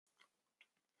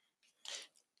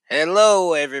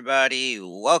Hello, everybody.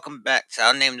 Welcome back to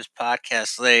I'll Name This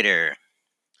Podcast Later.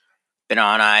 Been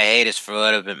on hiatus for a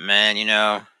little bit,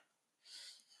 man.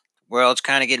 World's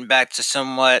kind of getting back to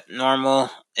somewhat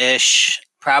normal-ish.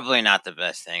 Probably not the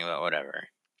best thing, but whatever.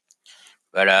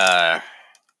 But I'm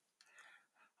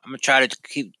gonna try to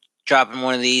keep dropping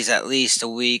one of these at least a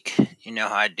week. You know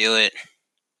how I do it.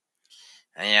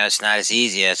 And it's not as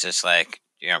easy as just like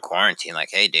you're in quarantine.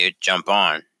 Like, hey, dude, jump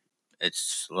on.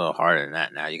 It's a little harder than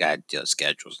that now. You gotta deal with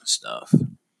schedules and stuff.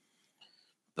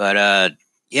 But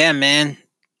yeah, man.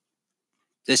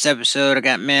 This episode I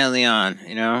got Manly on,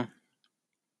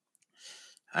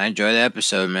 I enjoy the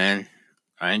episode, man.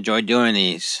 I enjoy doing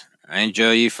these. I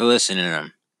enjoy you for listening to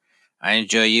them. I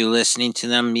enjoy you listening to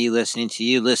them, me listening to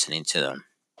you listening to them.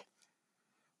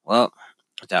 Well,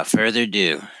 without further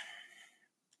ado,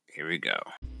 here we go.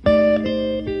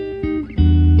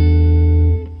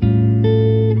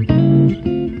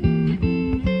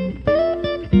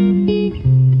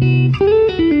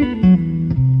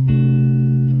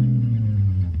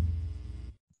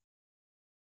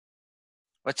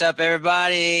 What's up,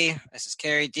 everybody? This is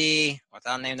Kerry D.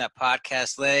 I'll name that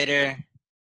podcast later.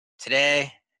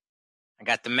 Today, I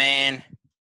got the man,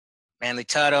 Manly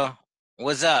Tuttle.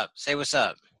 What's up? Say what's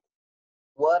up.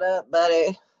 What up,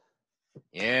 buddy?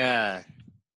 Yeah.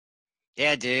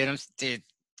 Yeah, dude.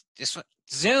 Just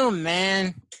Zoom,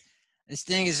 man. This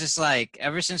thing is just like,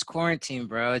 ever since quarantine,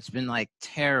 bro, it's been like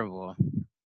terrible.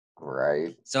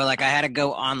 Right. So like I had to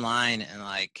go online and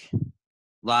like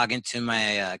log into my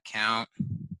account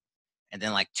and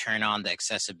then like turn on the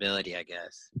accessibility, I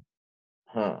guess.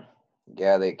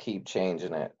 Yeah, they keep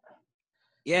changing it.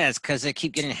 Yeah, it's because they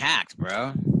keep getting hacked,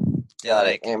 bro.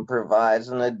 Gotta improvise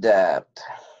and adapt.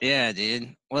 Yeah,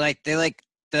 dude. Well,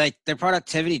 their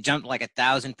productivity jumped like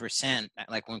 1,000%,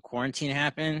 like when quarantine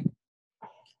happened,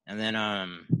 and then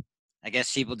I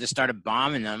guess people just started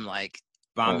bombing them, like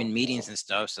bombing meetings and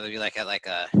stuff. So they'd be like at like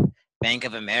a Bank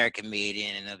of America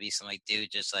meeting, and there'll be some like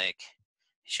dude just like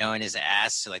showing his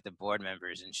ass to like the board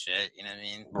members and shit. You know what I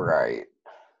mean? Right.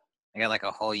 They got like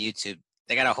a whole YouTube.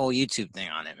 They got a whole YouTube thing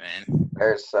on it, man.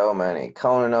 There's so many.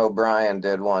 Conan O'Brien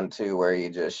did one too where he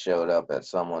just showed up at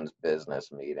someone's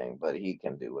business meeting, but he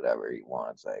can do whatever he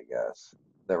wants, I guess.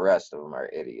 The rest of them are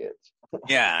idiots.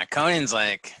 Yeah, Conan's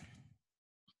like,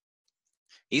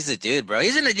 he's the dude, bro.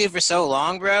 He's been the dude for so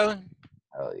long, bro.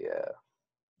 Hell yeah.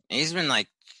 He's been like,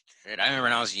 I remember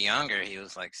when I was younger, he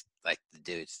was like the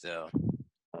dude still.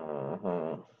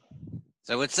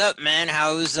 So what's up, man?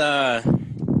 How's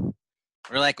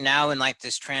we're like now in like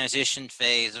this transition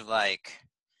phase of like,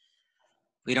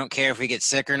 we don't care if we get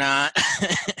sick or not.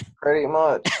 Pretty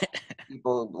much.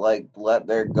 People like let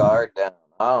their guard down.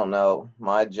 I don't know.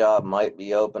 My job might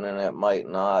be open and it might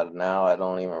not. Now I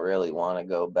don't even really want to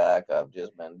go back. I've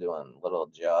just been doing little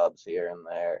jobs here and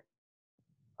there.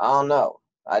 I don't know.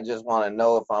 I just want to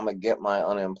know if I'm going to get my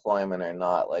unemployment or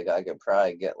not. Like, I could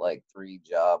probably get like 3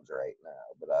 jobs right now,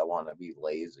 but I want to be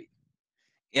lazy.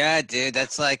 Yeah, dude,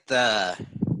 that's dude.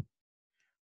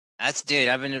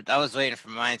 I was waiting for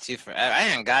mine too. I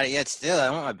haven't got it yet. Still, I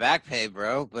want my back pay,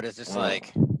 bro. But it's just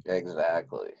like,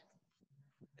 exactly.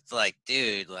 It's like,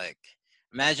 dude, like,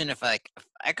 imagine if I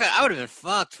would have been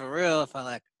fucked for real if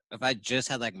I just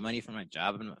had like money for my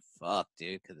job. I'm fucked,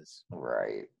 dude. Because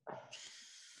right.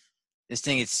 This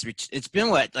thing, it's been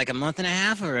what, like a month and a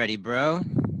half already, bro.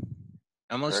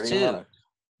 Almost Pretty 2. much.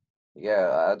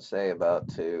 Yeah, I'd say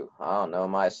about 2. I don't know.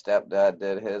 My stepdad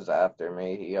did his after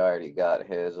me. He already got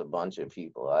his. A bunch of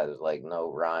people. I was like,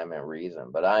 no rhyme and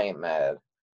reason, but I ain't mad.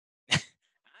 I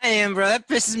am, bro. That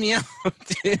pisses me off,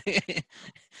 dude.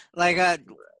 Like, I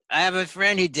have a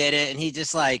friend who did it, and he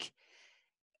just like,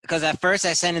 because at first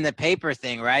I sent in the paper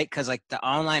thing, right? Because like the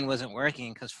online wasn't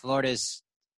working because Florida's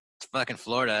fucking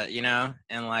Florida,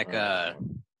 and like I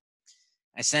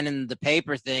sent in the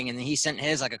paper thing, and then he sent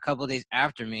his like a couple of days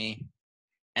after me,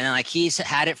 and then like he's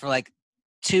had it for like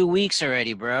 2 weeks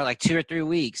already, bro, like 2 or 3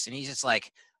 weeks, and he's just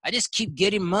like, I just keep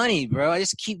getting money, bro. I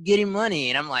just keep getting money,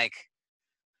 and I'm like,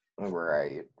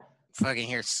 right, fucking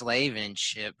here slaving and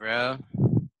shit, bro.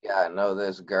 Yeah, I know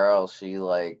this girl. She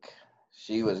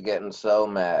was getting so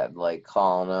mad, like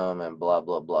calling them and blah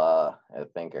blah blah. I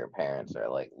think her parents are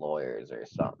like lawyers or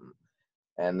something.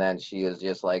 And then she was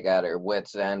just like at her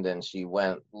wit's end, and she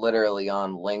went literally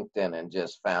on LinkedIn and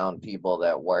just found people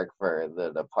that work for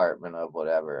the Department of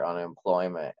whatever,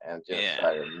 unemployment, and just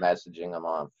started messaging them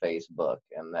on Facebook.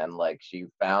 And then like she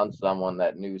found someone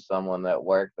that knew someone that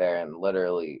worked there, and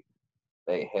literally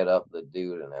they hit up the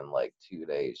dude, and in like 2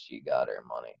 days she got her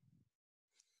money.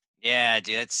 Yeah,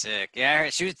 dude, that's sick. Yeah,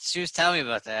 she was telling me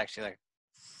about that actually, like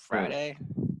Friday.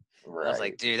 I was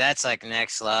like, Right. dude, that's like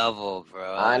next level, I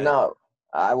bro. know.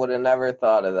 I would have never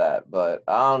thought of that, but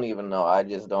I don't even know. I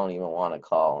just don't even want to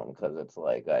call him because it's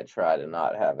like I try to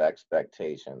not have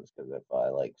expectations because if I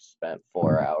like spent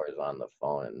 4 hours on the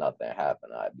phone and nothing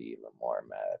happened, I'd be even more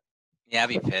mad. Yeah, I'd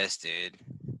be pissed, dude.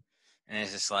 And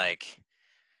it's just like,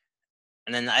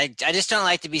 and then I just don't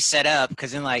like to be set up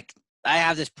because then like I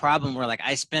have this problem where like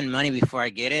I spend money before I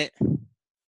get it,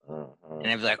 Hmm. and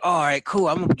I'd be like, oh, all right, cool,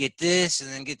 I'm gonna get this and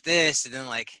then get this, and then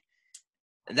like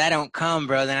that don't come,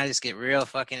 bro. Then I just get real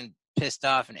fucking pissed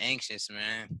off and anxious,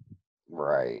 man.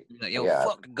 Right. Like, yo, Yeah.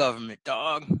 fuck the government,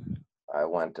 dog. I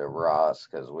went to Ross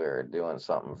because we were doing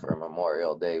something for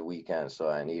Memorial Day weekend, so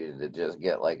I needed to just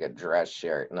get like a dress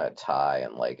shirt and a tie,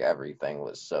 and like everything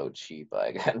was so cheap. I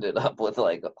ended up with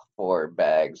like 4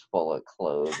 bags full of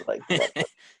clothes. Like, what the f-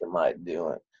 am I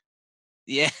doing?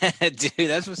 Yeah, dude,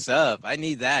 that's what's up. I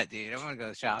need that, dude. I want to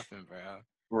go shopping, bro.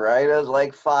 Right? It was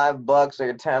like $5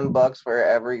 or $10 for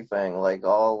everything, like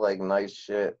all like nice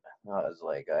shit. I was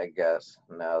like, I guess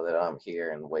now that I'm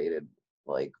here and waited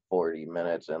like 40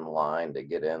 minutes in line to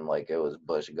get in, like it was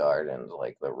Busch Gardens,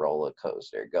 like the roller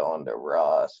coaster going to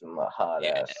Ross in the hot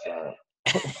Yeah. ass sun.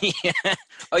 Yeah.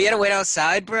 Oh, you had to wait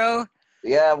outside, bro?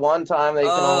 Yeah, one time they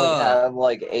can only Oh, have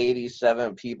like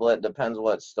 87 people. It depends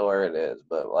what store it is,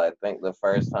 but I think the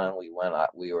first time we went,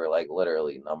 we were like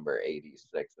literally number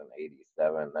 86 and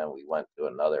 87. Then we went to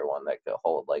another one that could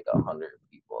hold like 100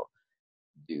 people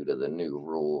due to the new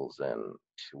rules, and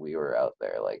we were out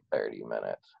there like 30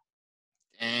 minutes.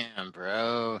 damn,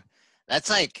 bro.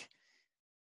 That's like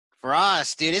for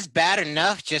us, dude. It's bad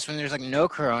enough just when there's like no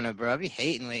corona, bro. I'd be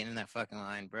hating waiting in that fucking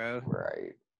line, bro.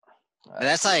 Right. But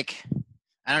That's that's like,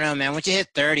 I don't know, man. Once you hit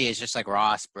 30, it's just like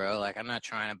Ross, bro. Like I'm not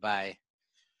trying to buy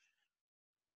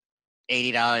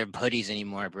 $80 hoodies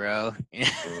anymore, bro.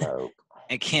 nope.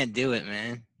 I can't do it,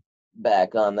 man.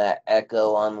 Back on that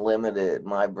Echo Unlimited.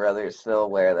 My brothers still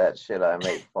wear that shit. I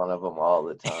make fun of them all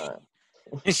the time.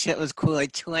 This shit was cool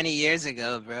like 20 years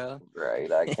ago, bro. Right.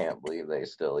 I can't believe they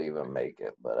still even make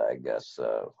it, but I guess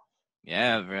so.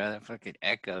 Yeah, bro. That fucking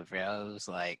Echo, bro. It was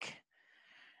like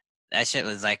that shit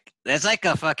was like that's like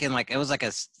a fucking like it was like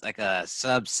a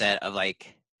subset of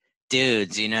like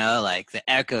dudes, you know, like the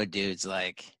Echo dudes.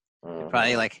 Like they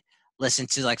probably Hmm. like listen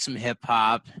to like some hip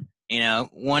hop. You know,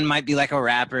 one might be like a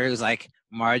rapper who's like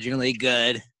marginally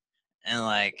good, and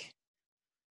like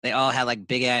they all had like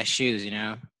big ass shoes, you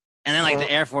know. And then like the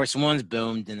Air Force Ones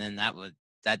boomed, and then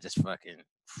that just fucking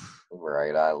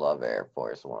Right. I love Air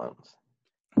Force Ones.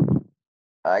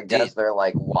 I dude. guess they're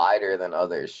like wider than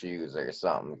other shoes or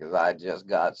something. Because I just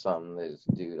got some. This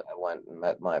dude, I went and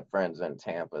met my friends in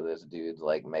Tampa. This dude's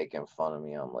like making fun of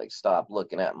me. I'm like, stop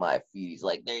looking at my feet. He's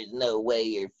like, there's no way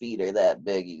your feet are that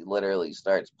big. He literally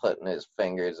starts putting his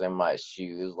fingers in my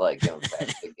shoes, like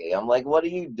investigate. I'm like, what are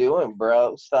you doing,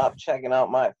 bro? Stop checking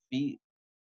out my feet.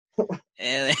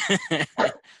 Yeah,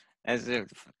 that's a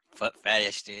foot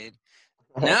fetish, dude.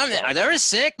 No, man, they were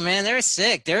sick, man. They were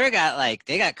sick. They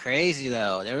got crazy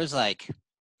though. There was like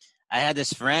I had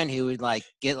this friend who would like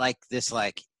get like this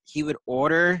like he would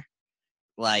order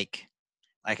like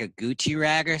like a Gucci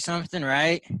rag or something,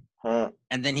 right? Huh.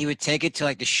 And then he would take it to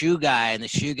like the shoe guy, and the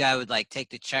shoe guy would like take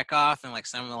the check off and like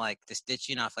some of like the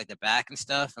stitching off like the back and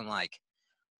stuff, and like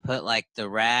put like the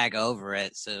rag over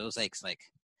it, so it was like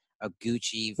a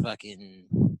Gucci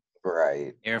fucking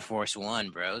Right. Air Force One,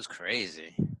 bro. It was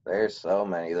crazy. There's so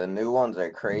many. The new ones are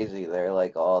crazy. They're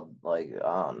like all like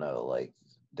I don't know, like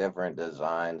different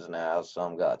designs now.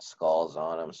 Some got skulls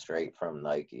on them straight from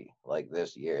Nike. Like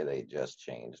this year they just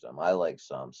changed them. I like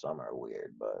some. Some are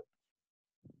weird, but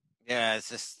Yeah, it's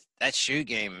just that shoe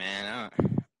game, man.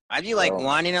 I'd be like so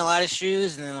wanting a lot of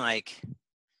shoes, and then like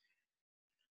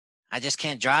I just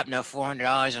can't drop no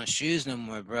 $400 on shoes no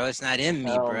more, bro. It's not in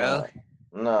me, hell bro.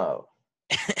 no. No.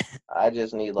 I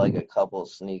just need like a couple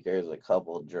sneakers, a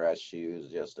couple dress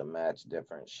shoes just to match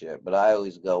different shit. But I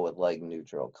always go with like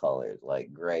neutral colors,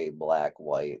 like gray, black,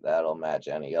 white. That'll match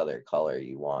any other color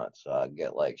you want. So I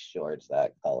get like shorts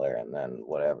that color, and then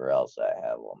whatever else I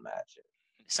have will match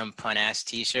Some pun ass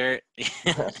T-shirt.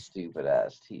 it. Stupid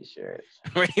ass t-shirts.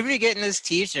 Where you be getting this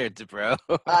T-shirts, bro?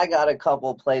 I got a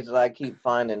couple places. I keep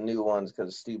finding new ones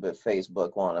because stupid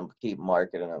Facebook want to keep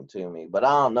marketing them to me. But I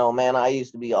don't know, man. I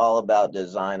used to be all about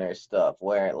designer stuff.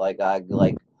 Where like I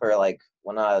like for like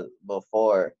when I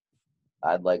before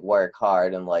I'd like work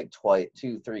hard and like twice,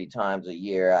 2, 3 times a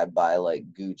year I'd buy like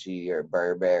Gucci or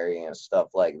Burberry and stuff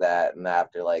like that. And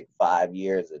after like 5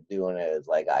 years of doing it, it's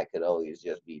like I could always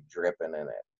just be dripping in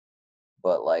it.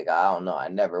 But like, I don't know, I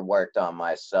never worked on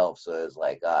myself, so it's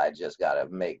like I just gotta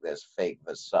make this fake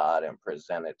facade and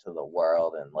present it to the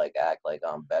world and like act like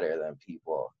I'm better than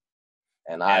people.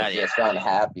 And I'm Yeah, just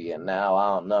unhappy, and now I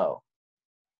don't know.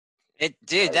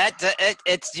 dude, Like,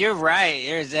 it's you're right.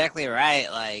 You're exactly right.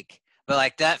 Like, but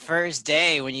like that first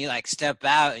day when you like step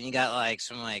out and you got like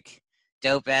some like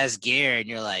dope ass gear and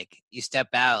you're like you step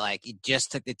out like you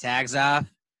just took the tags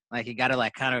off, like you gotta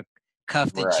like kind of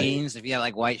cuff the right, jeans if you have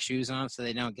like white shoes on so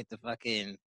they don't get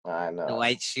I the know.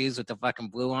 white shoes with the fucking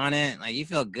blue on it. Like you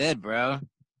feel good, bro.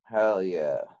 Hell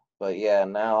yeah. But yeah,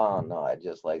 now I don't know. I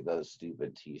just like those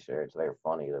stupid t-shirts. They're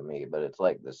funny to me, but it's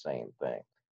like the same thing.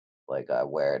 Like I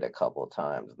wear it a couple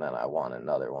times and then I want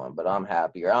another one. But I'm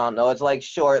happier. I don't know. It's like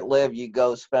short lived. You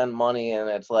go spend money and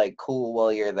it's like cool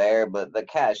while you're there, but the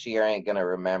cashier ain't gonna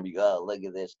remember you. Oh, look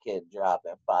at this kid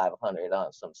dropping 500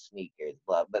 on some sneakers.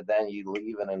 But then you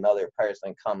leave and another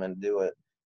person come and do it,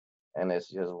 and it's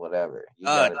just whatever. You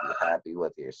Oh, gotta be happy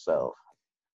with yourself.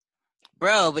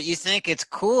 bro, but you think it's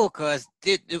cool because,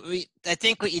 dude, I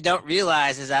think what you don't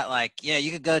realize is that, like, yeah,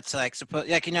 you could go to, like, suppose,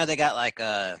 like, they got, like,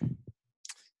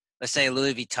 let's say a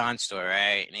Louis Vuitton store,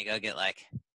 right? And you go get, like,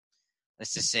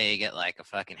 let's just say you get, like, a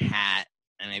fucking hat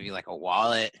and maybe, like, a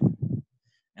wallet.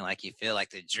 And, like, you feel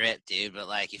like the drip, dude, but,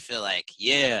 like, you feel like,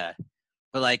 yeah.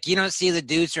 But, like, you don't see the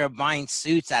dudes who are buying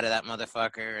suits out of that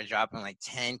motherfucker or dropping, like,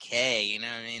 10K, you know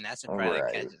what I mean? That's what probably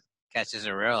Right. catches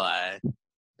a real eye.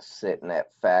 Sitting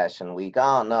at Fashion Week.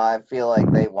 I don't know. I feel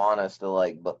like they want us to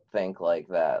like think like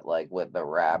that, like with the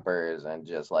rappers and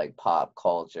just like pop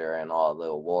culture and all the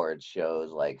award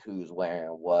shows, like who's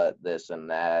wearing what, this and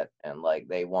that, and like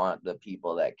they want the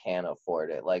people that can't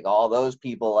afford it. Like all those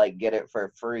people like get it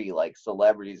for free, like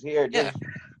celebrities here, Yeah. just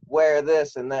wear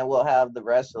this, and then we'll have the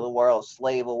rest of the world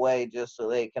slave away just so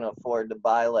they can afford to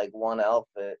buy like one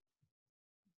outfit.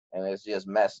 And it's just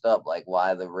messed up, like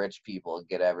why the rich people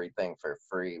get everything for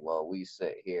free while we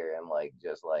sit here and like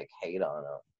just like hate on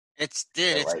them It's,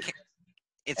 dude, or like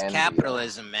it's envy them.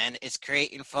 capitalism, man. It's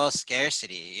creating false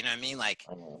scarcity. You know what I mean? Like,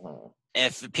 Hmm.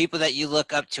 if the people that you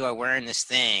look up to are wearing this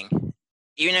thing,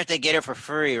 even if they get it for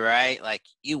free, right? Like,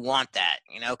 you want that,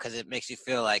 because it makes you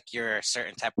feel like you're a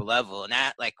certain type of level, and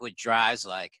that like what drives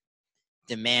like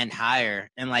demand higher.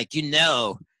 And like,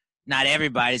 not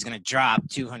everybody's gonna drop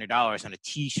 $200 on a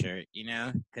T-shirt,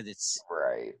 because it's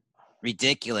Right.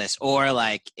 ridiculous. Or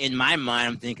like in my mind,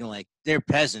 I'm thinking like they're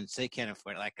peasants, they can't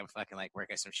afford it. Like I'm fucking like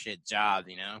working some shit job.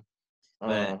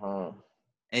 But Hmm.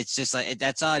 it's just like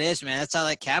that's all it is, man. That's all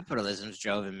like capitalism's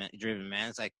driven, man.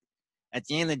 It's like at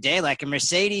the end of the day, like a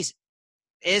Mercedes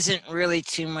isn't really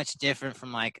too much different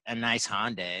from like a nice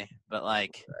Hyundai, but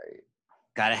like Right.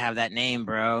 gotta have that name,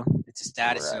 bro. It's a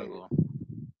status Right. symbol.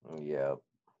 Yep.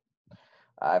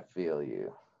 I feel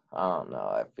you. I don't know.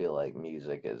 I feel like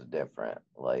music is different.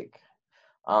 Like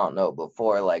I don't know.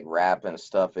 Before like rap and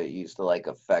stuff, it used to like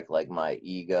affect like my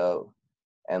ego.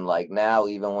 And like now,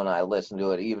 even when I listen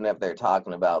to it, even if they're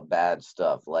talking about bad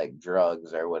stuff like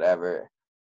drugs or whatever,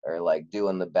 or like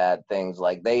doing the bad things,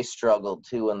 like they struggled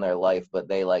too in their life, but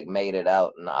they like made it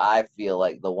out. And I feel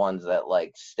like the ones that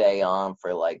like stay on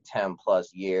for like 10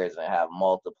 plus years and have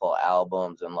multiple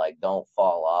albums and like don't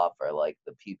fall off are like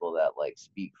the people that like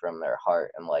speak from their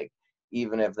heart. And like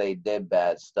even if they did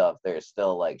bad stuff, they're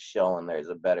still like showing there's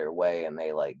a better way and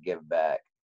they like give back,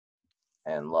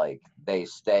 and like they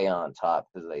stay on top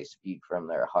because they speak from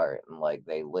their heart and like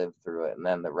they live through it. And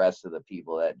then the rest of the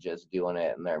people that just doing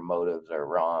it and their motives are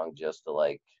wrong just to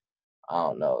like, I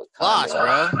don't know, kind of Floss, like,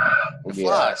 bro. They're yeah,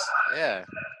 floss. Yeah.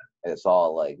 it's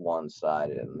all like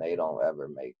one-sided and they don't ever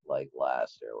make like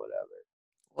last or whatever.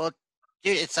 Well,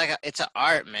 dude, it's like it's an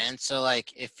art, man. So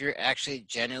like if you're actually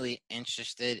genuinely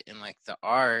interested in like the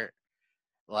art,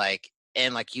 like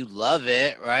and like you love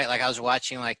it, right? Like I was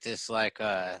watching like this like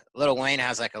Lil Wayne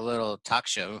has like a little talk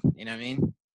show, you know what I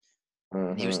mean?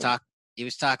 And Hmm. he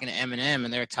was talking to Eminem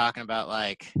and they were talking about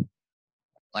like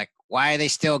why are they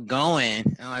still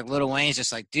going? And like Lil Wayne's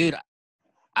just like, dude,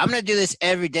 I'm gonna do this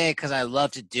every day because I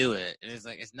love to do it. And it's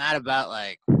like it's not about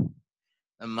like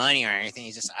the money or anything.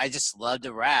 I just love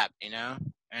to rap,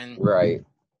 And Right.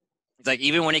 it's like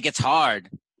even when it gets hard,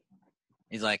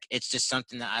 he's like, it's just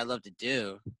something that I love to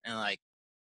do. And like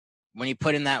when you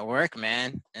put in that work,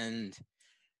 man, and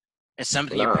it's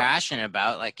something you're No. passionate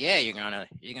about, like yeah, you're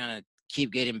gonna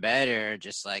keep getting better,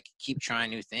 just like keep trying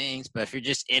new things. But if you're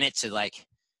just in it to like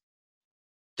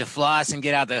floss and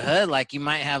get out the hood, like you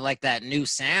might have like that new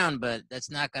sound, but that's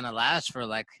not gonna last for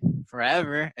like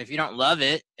forever. If you don't love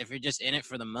it, if you're just in it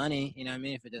for the money, you know what I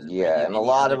mean? If it doesn't bring Yeah, you and a any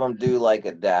lot other. of them do like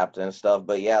adapt and stuff,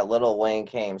 but yeah, Lil Wayne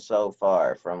came so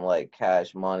far from like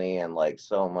Cash Money and like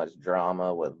so much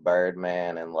drama with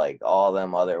Birdman and like all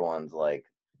them other ones, like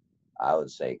I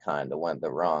would say kind of went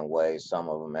the wrong way. Some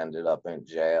of them ended up in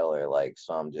jail, or like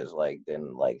some just like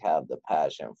didn't like have the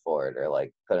passion for it, or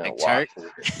like couldn't Like walk Turk,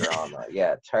 through the drama.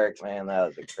 Yeah, Turk, man, that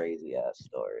was a crazy ass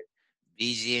story.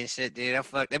 BG and shit, dude.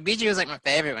 The BG was like my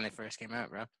favorite when it first came out,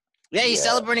 bro. Yeah, he's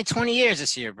Yeah, celebrating 20 years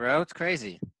this year, bro. It's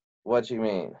crazy. what you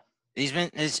mean? It's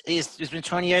been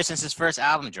 20 years since his first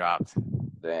album dropped.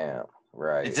 Damn,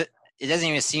 right. It doesn't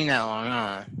even seem that long,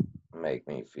 huh? Make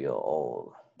me feel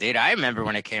old. Dude, I remember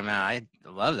when it came out. I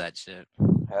love that shit.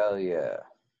 Hell yeah.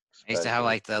 I used to have Especially,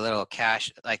 like the little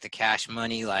cash, like the Cash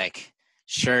Money, like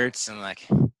shirts and like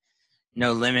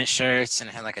no limit shirts, and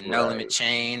it had like a no limit right.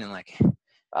 chain and like.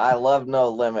 I love No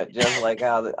Limit, just like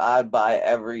how I'd buy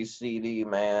every CD,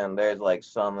 man. There's like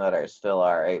some that are still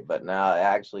alright, but now I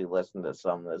actually listened to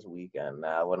some this weekend.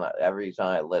 Now, every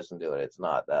time I listen to it, it's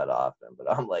not that often, but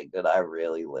I'm like, did I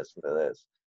really listen to this?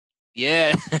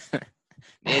 Yeah.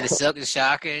 Yeah, the Silk and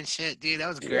Shaka and shit, dude. That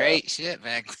was Yeah, great shit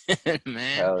back then,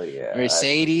 man. hell yeah.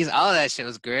 Mercedes, all that shit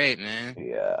was great, man.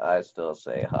 I still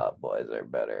say Hot Boys are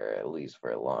better, at least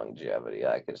for longevity.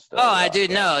 I could Oh, still I rock do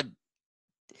them. know.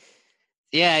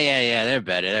 Yeah. They're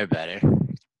better. They're better.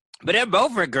 But they're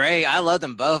both were great. I love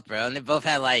them both, bro. And they both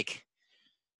had like,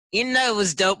 it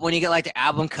was dope when you get like the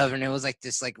album cover and it was like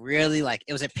this, like really like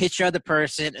it was a picture of the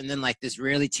person and then like this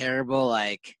really terrible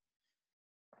like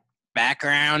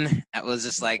background that was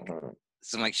just like Mhm.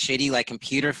 some like shitty like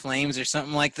computer flames or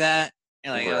something like that.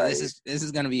 You're like, oh, Right. this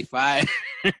is gonna be fire.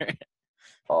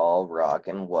 All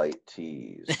rockin' white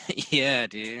tees. Yeah,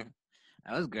 dude.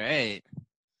 That was great. It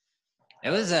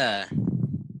Hell was yeah.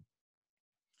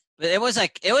 but it was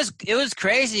like it was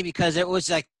crazy because it was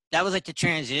like that was like the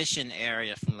transition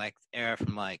area from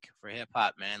like for hip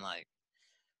hop, man. Like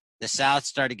the South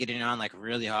started getting on like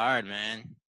really hard,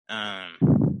 man.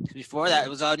 'Cause before that it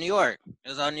was all New York. It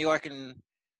was all New York and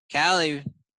Cali,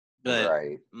 but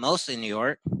Right. mostly New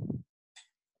York.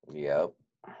 Yep.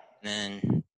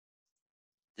 And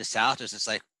the South was just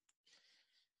like,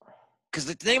 because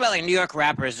the thing about like New York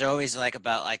rappers, they're always like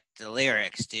about like the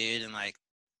lyrics, dude, and like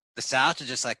the South is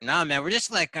just like, nah, man, we're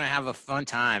just like gonna have a fun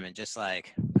time and just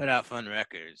like put out fun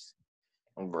records.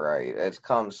 Right. It's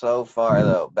come so far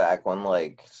though, back when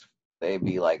like they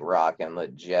be like rocking the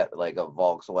jet like a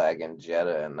Volkswagen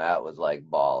Jetta and that was like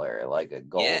baller, like a Yeah,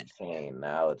 gold chain.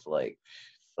 Now it's like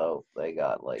so they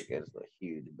got like it's a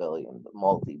huge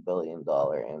multi-billion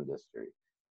dollar industry.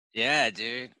 yeah,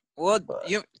 dude. Well, But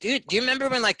dude, do you remember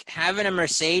when like having a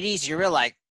Mercedes, you were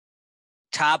like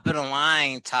top of the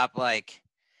line, top like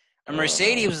a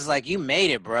Mercedes mhm, was like you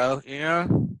made it, bro. You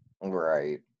know,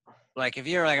 right, like if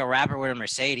you're like a rapper with a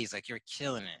Mercedes, like you're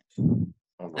killing it.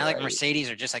 Not like right. Mercedes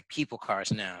are just like people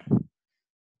cars now.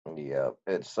 Yep.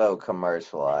 It's so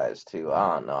commercialized too.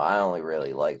 I don't know. I only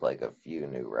really like a few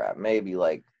new maybe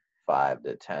like 5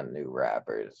 to 10 new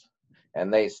rappers.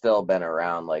 And they still been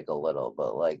around like a little,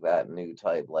 but like that new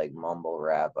type like mumble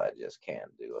rap, I just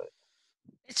can't do it.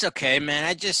 It's okay, man.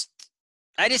 I just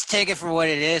take it for what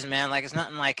it is, man. Like it's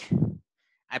nothing like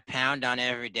I pound on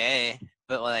every day,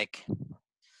 but like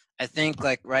I think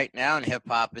like right now in hip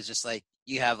hop is just like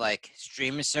you have like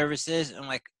streaming services and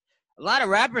like a lot of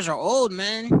rappers are old,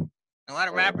 man. A lot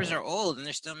of rappers Mhm. are old and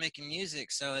they're still making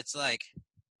music, so it's like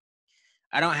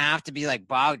I don't have to be like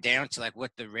bogged down to like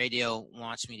what the radio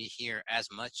wants me to hear as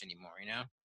much anymore, you know?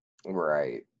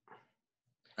 Right.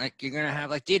 Like you're gonna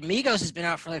have like dude, Migos has been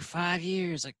out for like 5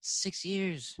 years, like 6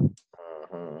 years.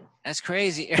 Hmm. That's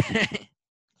crazy.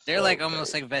 They're So like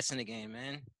almost crazy. like vets in the game,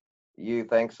 man. You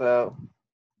think so?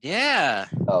 Yeah.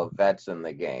 Oh, vets in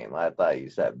the game. I thought you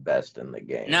said best in the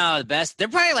game. No, the best. They're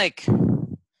probably like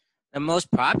the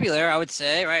most popular, I would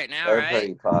say, right now, They're right?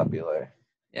 pretty popular.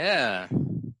 Yeah.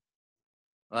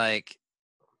 Like,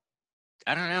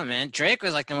 I don't know, man. Drake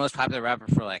was like the most popular rapper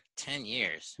for like 10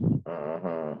 years.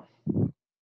 Hmm.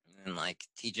 And like,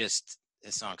 his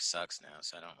song sucks now,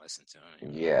 so I don't listen to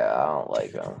him anymore. Yeah, I don't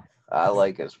like him. I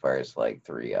like his first like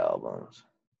 3 albums,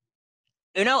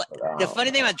 You know, but I the don't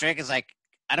funny thing know. about Drake is like,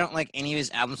 I don't like any of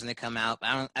his albums when they come out.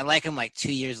 I like him like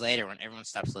 2 years later when everyone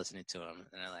stops listening to him.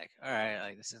 And they're like, all right,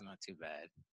 like, this is not too bad.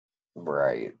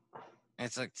 Right.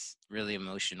 It's like really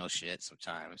emotional shit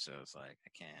sometimes, so it's like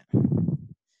I can't.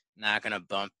 Not gonna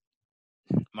bump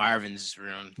Marvin's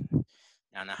room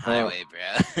on the Huh. highway,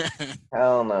 bro.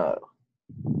 Hell no.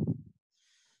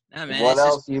 No, man, What it's just,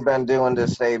 else you been doing to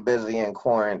stay busy in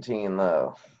quarantine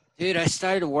though? Dude, I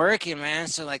started working, man.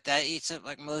 So like that eats up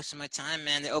like most of my time,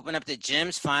 man. They open up the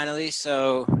gyms finally,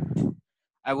 so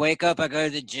I wake up, I go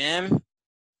to the gym,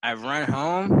 I run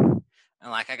home,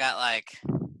 and like I got like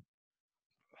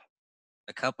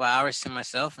a couple hours to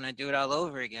myself, and I do it all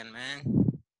over again, man.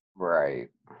 Right.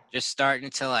 Just starting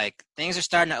to like things are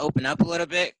starting to open up a little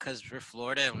bit because we're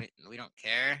Florida and we don't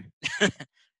care.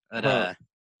 But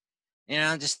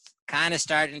just kind of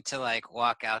starting to like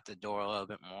walk out the door a little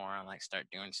bit more and like start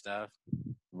doing stuff.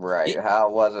 Right. How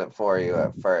was it for you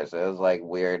at first? It was like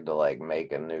weird to like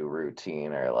make a new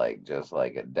routine or like just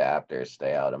like adapt or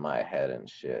stay out of my head and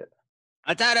shit.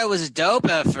 I thought it was dope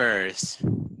at first.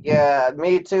 Yeah,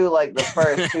 me too. Like the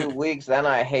first 2 weeks, then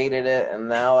I hated it, and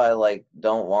now I like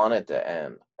don't want it to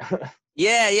end.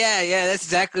 Yeah. That's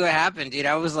exactly what happened, dude.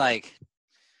 I was like,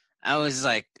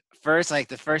 first, like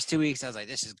the first 2 weeks, I was like,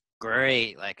 this is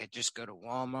great. Like, I just go to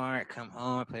Walmart, come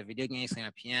home, I play video games, play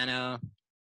my piano.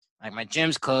 Like, my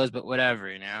gym's closed, but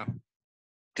whatever, you know?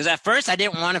 Because at first, I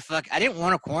didn't want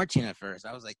to quarantine at first.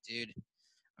 I was like, dude,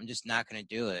 I'm just not going to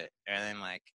do it. And then,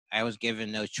 like, I was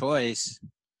given no choice.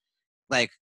 Like,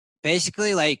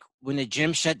 basically, like, when the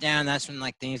gym shut down, that's when,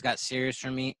 like, things got serious for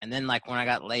me. And then, like, when I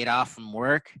got laid off from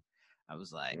work, I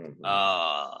was like,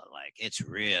 oh, like, it's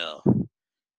real. And,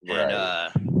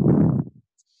 Right.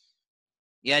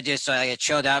 yeah, just so I get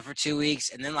chilled out for 2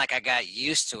 weeks, and then like I got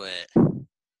used to it,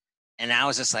 and I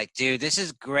was just like, dude, this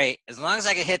is great. As long as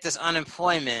I can hit this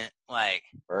unemployment, like,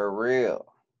 For real.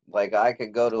 Like I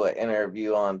could go to an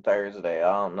interview on Thursday.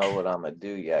 I don't know what I'm gonna do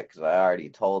yet because I already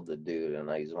told the dude,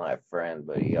 and he's my friend,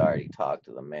 but he already talked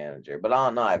to the manager. But I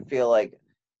don't know. I feel like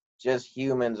just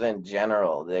humans in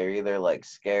general, they're either like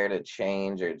scared of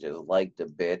change or just like to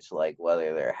bitch. Like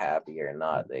whether they're happy or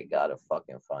not, they gotta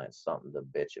fucking find something to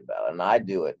bitch about, and I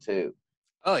do it too.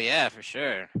 oh yeah, for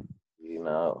sure. You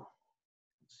know,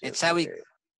 it's It's just how we weird.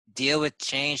 deal with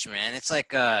change, man. It's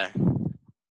like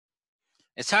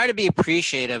it's hard to be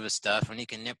appreciative of stuff when you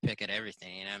can nitpick at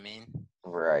everything. You know what I mean?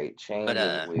 Right. But Change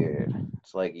is weird.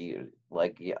 It's like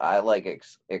I like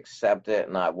accept it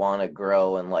and I want to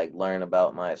grow and like learn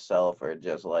about myself or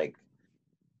just like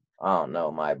I don't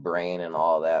know, my brain and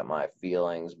all that, my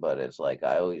feelings, but it's like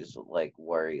I always like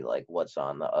worry like what's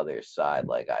on the other side.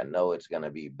 Like I know it's going to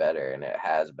be better and it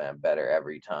has been better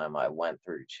every time I went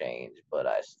through change, but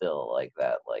I still like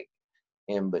that like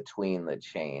in between the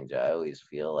change. I always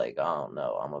feel like I don't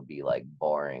know, I'm going to be like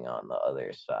boring on the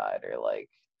other side or like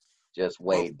just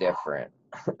well, way different.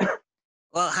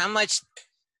 how much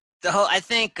the whole? I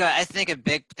think a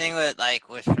big thing with like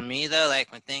with for me though,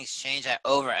 like when things change, I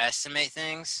overestimate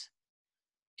things.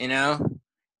 You know,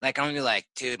 like I'm gonna be like,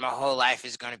 dude, my whole life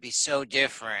is gonna be so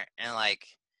different, and like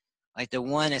the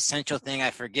one essential thing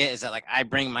I forget is that like I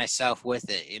bring myself with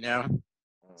it, you know?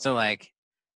 So like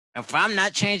if I'm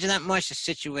not changing that much, the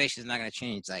situation is not gonna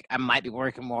change. Like I might be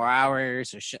working more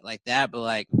hours or shit like that, but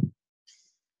like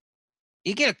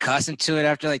you get accustomed to it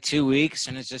after like 2 weeks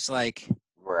and it's just like,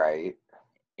 Right.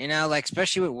 like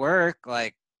especially with work,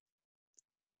 like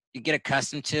you get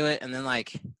accustomed to it and then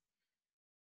like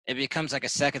it becomes like a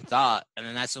second thought. And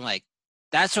then that's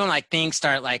when things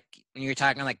start like when you're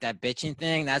talking like that bitching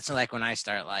thing, that's like when I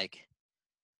start like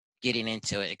getting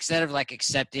into it instead of like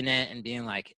accepting it and being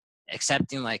like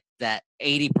accepting like that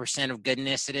 80% of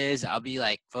goodness it is. I'll be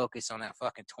like focused on that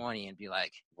fucking 20 and be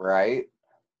like, Right.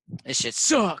 this shit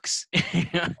sucks I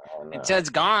until know. it's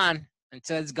gone.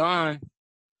 Until it's gone.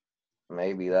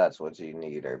 Maybe that's what you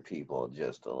need are people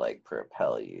just to like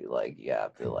propel you. Like you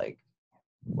have to like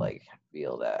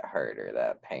feel that hurt or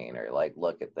that pain or like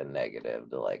look at the negative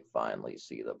to like finally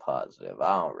see the positive.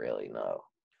 I don't really know.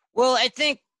 Well, I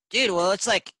think, dude. Well, it's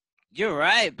like you're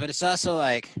right, but it's also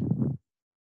like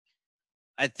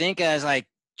I think as like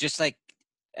just like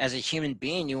as a human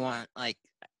being, you want like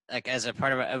as a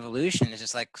part of our evolution, it's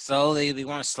just like slowly we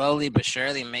want to slowly but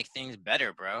surely make things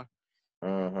better, bro.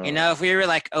 Mm-hmm. If we were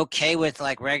like okay with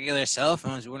like regular cell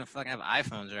phones, we wouldn't fucking have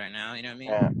iPhones right now. You know what I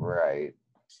Yeah, mean? right.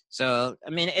 So I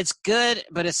mean, it's good,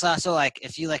 but it's also like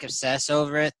if you like obsess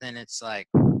over it, then it's like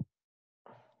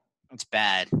it's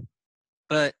bad.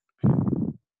 But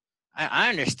I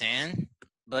understand.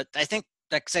 But I think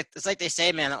it's like they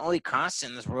say, man, the only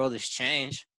constant in this world is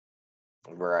change.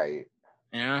 Right.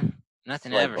 You know, It's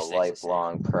nothing like ever a stays the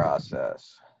lifelong same.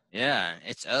 process. Yeah,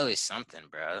 it's always something,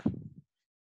 bro.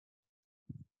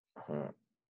 Mhm.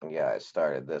 Yeah, I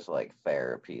started this like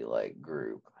therapy like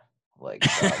group like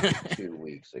probably 2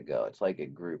 weeks ago. It's like a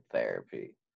group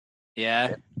therapy. Yeah.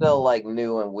 It's still like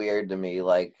new and weird to me.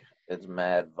 Like it's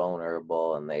mad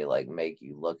vulnerable and they like make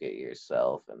you look at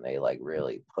yourself and they like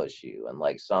really push you. And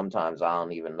like sometimes I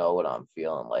don't even know what I'm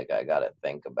feeling. Like I gotta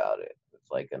think about it. It's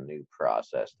like a new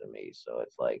process to me. So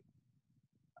it's like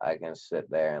I can sit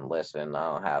there and listen. I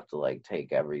don't have to like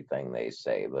take everything they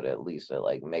say, but at least it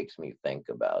like makes me think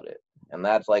about it. And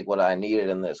that's like what I needed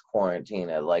in this quarantine.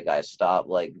 Like I stopped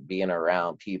like being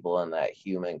around people and that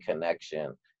human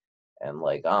connection. And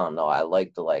like I don't know, I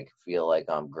like to like feel like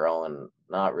I'm growing,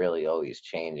 not really always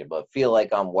changing, but feel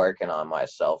like I'm working on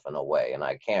myself in a way. And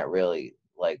I can't really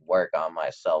like work on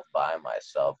myself by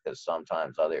myself because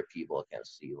sometimes other people can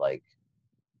see like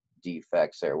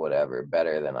defects or whatever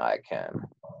better than I can. And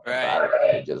Right. I'd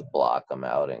rather just block them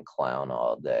out and clown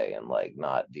all day and like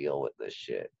not deal with this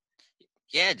shit.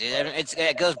 Yeah, dude. I mean,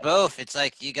 it goes both. It's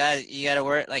like you got to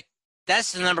work like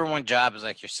that's the number one job is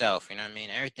like yourself. You know what I mean?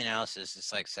 Everything else is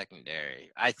just like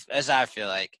secondary. As I feel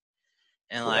like,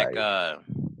 and like Right.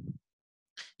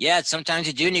 yeah, sometimes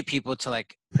you do need people to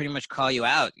like pretty much call you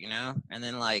out. You know, and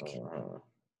then like Mm-hmm.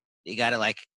 you got to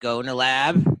like go in the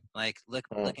lab, like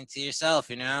Mm. look into yourself.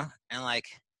 You know, and like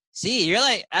see, you're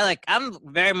like I'm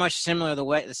very much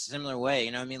the similar way.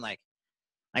 You know what I mean? Like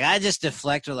I just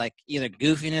deflect with like either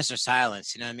goofiness or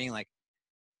silence. You know what I mean? Like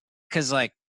because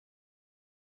like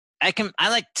I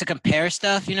like to compare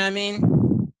stuff, you know what I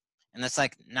mean? And that's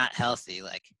like not healthy.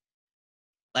 Like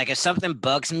if something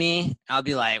bugs me, I'll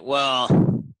be like, well,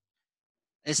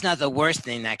 it's not the worst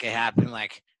thing that could happen.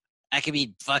 Like I could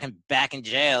be fucking back in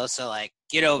jail, so like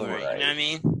get over it, you know what I Right.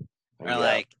 mean? Or Yep.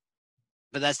 like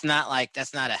but that's not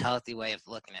a healthy way of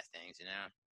looking at things, you know?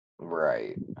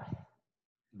 Right.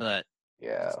 But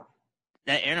Yeah.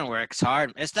 that inner work's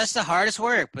hard. That's the hardest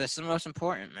work, but it's the most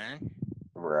important, man.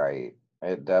 Right.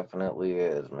 It definitely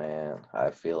is, man. I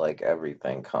feel like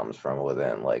everything comes from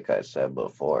within, like I said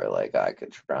before. Like I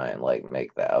could try and like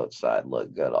make the outside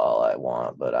look good all I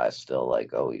want, but I still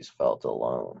like always felt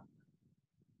alone.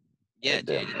 Yeah, It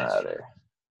dude, didn't matter.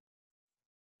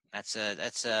 that's a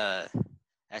that's a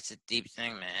that's a deep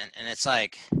thing, man. And it's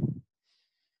like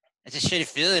it's a shitty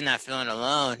feeling not feeling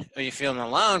alone, or you're feeling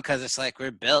alone because it's like we're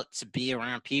built to be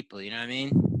around people. You know what I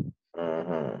mean?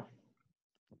 Mm-hmm.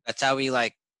 That's how we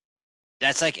like.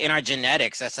 That's like in our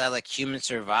genetics. That's how like humans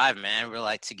survive, man. We're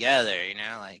like together. You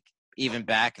know, like even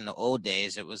back in the old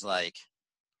days, it was like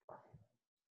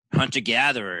hunter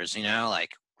gatherers. You know,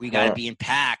 like we got to be in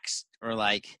packs, or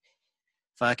like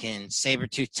fucking saber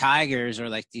tooth tigers, or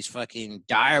like these fucking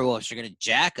dire wolves are gonna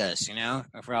jack us. You know,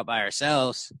 if we're out by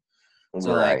ourselves.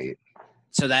 So like, Right.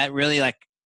 so that really like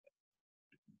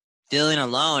feeling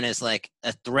alone is like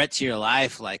a threat to your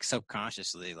life, like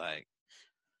subconsciously. Like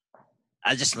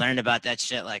I just learned about that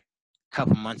shit like a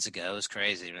couple months ago. It was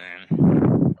crazy,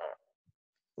 man.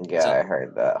 Yeah, So I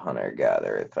heard that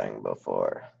hunter-gatherer thing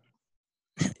before.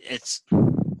 it's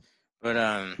but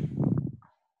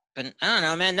but I don't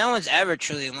know, man. No one's ever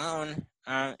truly alone.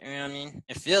 You know what I mean?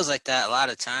 It feels like that a lot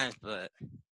of times, but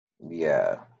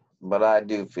Yeah. But I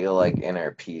do feel like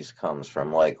inner peace comes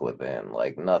from like within,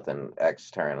 like nothing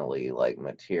externally, like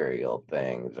material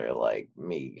things or like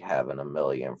me having a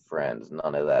million friends.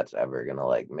 None of that's ever gonna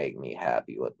like make me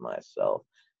happy with myself.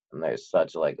 And there's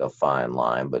such like a fine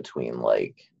line between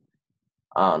like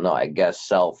I don't know, I guess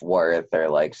self-worth or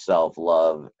like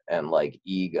self-love and like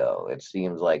ego. It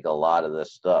seems like a lot of the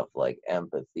stuff like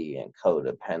empathy and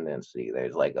codependency,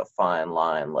 there's like a fine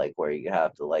line like where you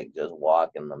have to like just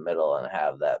walk in the middle and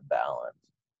have that balance.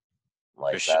 for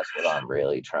Like sure. that's what I'm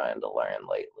really trying to learn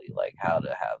lately, like how to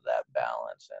have that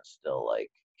balance and still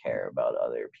like care about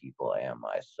other people and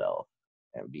myself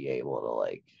and be able to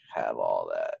like have all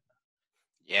that.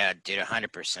 Yeah, dude,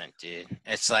 100%, dude.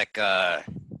 It's like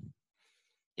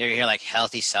you ever hear like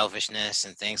healthy selfishness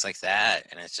and things like that,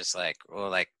 and it's just like, well,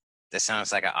 like this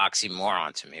sounds like an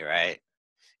oxymoron to me, right?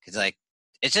 Because like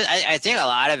it's just I think a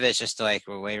lot of it's just like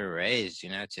the way we're raised, you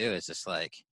know, too. It's just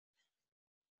like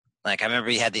I remember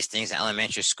you had these things in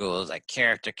elementary schools like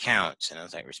character counts, and it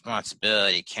was like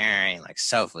responsibility, caring, like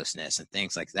selflessness, and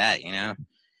things like that, you know.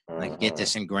 Like you get Hmm.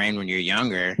 this ingrained when you're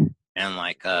younger, and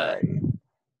like Right.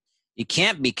 you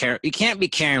can't be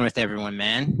caring with everyone,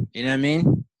 man. You know what I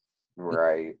mean?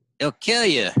 Right. It'll kill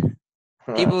you.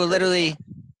 People will Pretty literally much,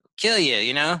 kill you,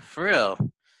 you know, for real.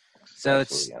 So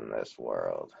especially it's in this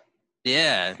world.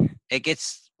 yeah, it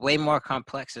gets way more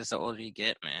complex as the older you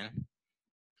get, man.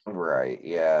 Right,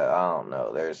 yeah, I don't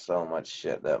know. There's so much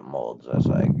shit that molds us,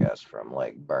 I guess, from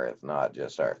like birth, not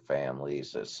just our family,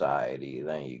 society.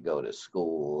 Then you go to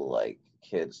school, like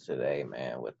kids today,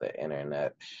 man, with the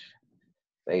internet,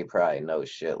 they probably know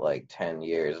shit like 10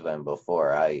 years than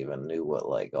before I even knew what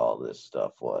like all this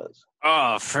stuff was.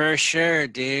 Oh, for sure,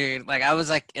 dude. Like I was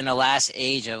like in the last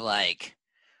age of like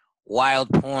wild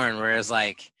porn, where it's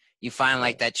like you find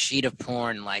like that sheet of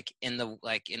porn like in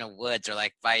a woods or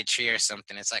like by a tree or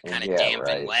something. It's like kind of Yeah, damp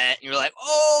and right. wet, and you're like,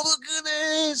 oh, look at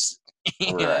this.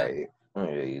 Yeah. Right.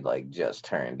 You like just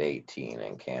turned 18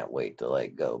 and can't wait to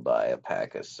like go buy a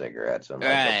pack of cigarettes and like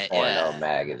a Right. porno Yeah.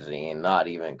 magazine, not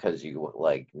even because you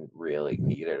like really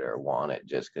need it or want it,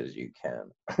 just because you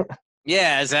can.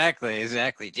 Yeah.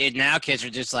 Exactly. Dude, now kids are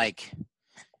just like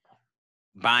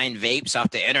buying vapes off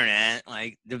the internet.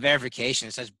 Like the verification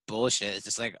is such bullshit. It's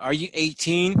just like, are you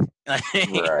 18? Like,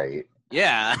 Right.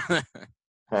 yeah.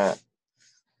 Huh.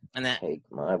 And then Take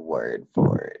my word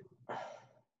for it.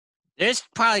 there's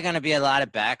probably going to be a lot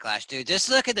of backlash, dude. Just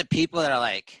look at the people that are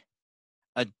like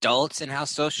adults and how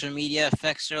social media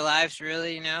affects their lives,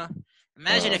 really, you know?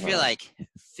 Imagine if you're Uh-huh. like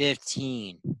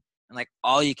 15 and like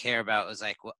all you care about is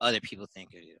like what other people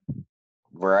think of you.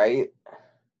 Right?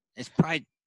 It's probably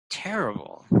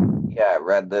terrible. Yeah, I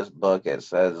read this book. It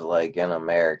says like in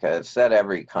America, it said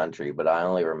every country, but I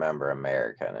only remember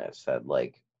America, and it said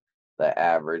like the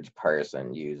average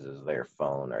person uses their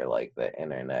phone or like the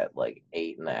internet like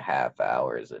 8.5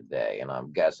 hours a day. And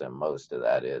I'm guessing most of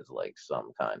that is like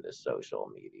some kind of social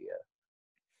media.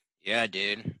 Yeah,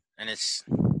 dude. And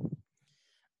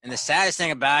the saddest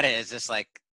thing about it is just like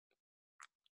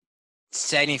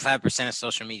 75% of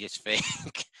social media is fake.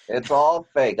 It's all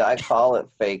fake. I call it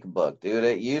fake book, dude.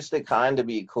 It used to kind of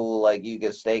be cool, like you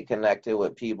could stay connected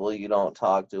with people you don't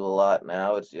talk to a lot.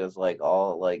 Now it's just like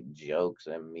all like jokes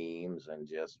and memes and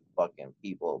just fucking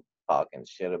people talking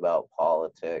shit about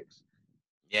politics.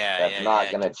 Yeah, That's yeah, not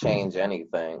yeah. gonna change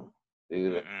anything,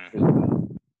 dude. Mm-mm.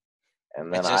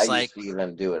 And then It's I just like, used to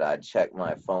even do it. I'd check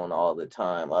my phone all the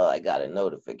time. Oh, I got a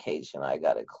notification. I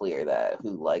got to clear that.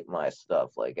 Who liked my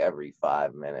stuff? Like every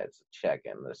 5 minutes,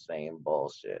 checking the same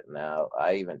bullshit. Now,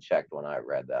 I even checked when I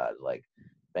read that. I was like,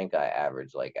 I think I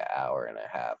average like an hour and a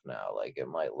half now. Like it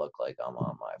might look like I'm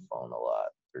on my phone a lot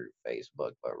through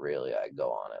Facebook, but really I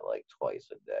go on it like twice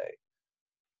a day.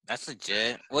 that's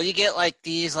legit. Well, you get like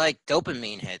these like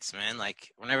dopamine hits, man.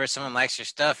 Like whenever someone likes your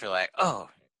stuff, you're like, oh,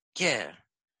 yeah.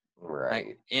 Like,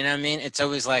 Right. you know what I mean? It's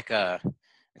always like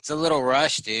it's a little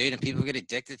rush, dude, and people get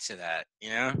addicted to that,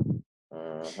 you know?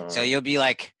 So Mm-hmm. you'll be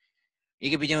like, you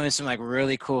could be doing some like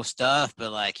really cool stuff,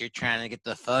 but like you're trying to get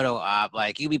the photo op.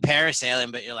 Like you be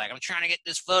parasailing, but you're like, I'm trying to get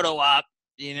this photo op,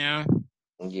 you know?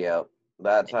 Yep.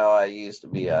 That's how I used to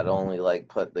be. I'd only like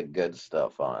put the good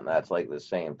stuff on. That's like the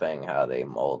same thing how they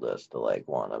mold us to like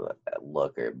want to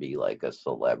look or be like a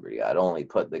celebrity. I'd only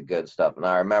put the good stuff. And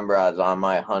I remember I was on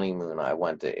my honeymoon. I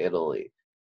went to Italy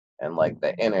and like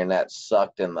the internet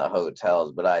sucked in the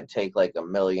hotels, but I'd take like a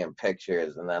million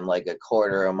pictures and then like a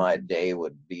quarter of my day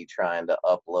would be trying to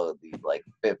upload these like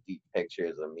 50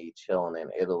 pictures of me chilling in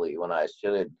Italy when I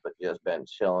should have just been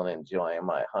chilling, enjoying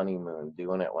my honeymoon,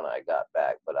 doing it when I got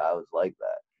back. But I was like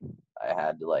that. I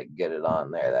had to like get it on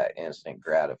there, that instant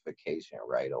gratification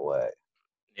right away.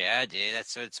 Yeah, dude,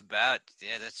 that's what it's about.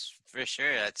 Yeah, that's for sure.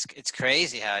 It's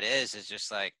crazy how it is. It's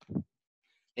just like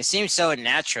it seems so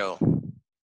natural,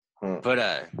 Hmm. but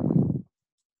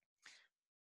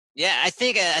yeah, I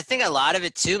think a lot of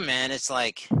it too, man. It's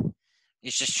like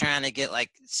it's just trying to get like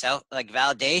self like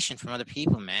validation from other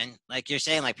people, man. Like you're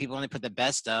saying, like people only put the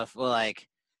best stuff. Well, like,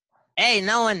 hey,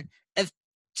 no one. If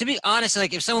to be honest,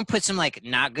 like if someone puts some like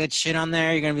not good shit on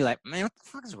there, you're gonna be like, man, what the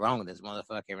fuck is wrong with this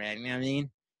motherfucker, man? You know what I mean?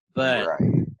 But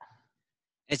Right.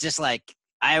 it's just like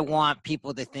I want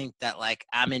people to think that like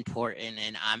I'm important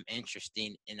and I'm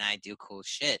interesting and I do cool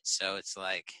shit. So it's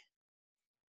like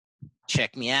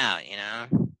check me out, you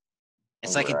know?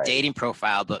 It's like a Right. dating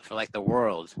profile, but for like the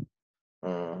world.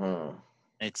 Mm-hmm.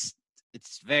 It's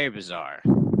it's very bizarre.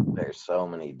 There's so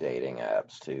many dating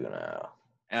apps too now.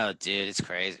 Oh, dude, it's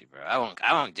crazy, bro. I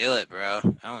won't do it, bro.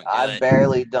 I won't do I've it.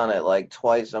 barely done it like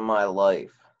twice in my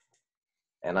life.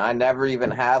 And I never even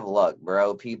have luck,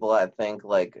 bro. People I think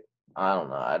like I don't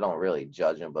know, I don't really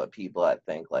judge them, but people I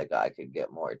think like I could get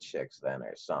more chicks than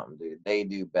or something, dude. They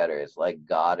do better. It's like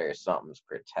God or something's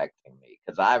protecting me.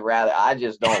 Cause I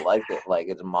just don't like it like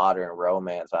it's modern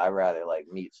romance. I rather like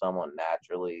meet someone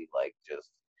naturally, like just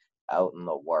out in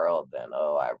the world than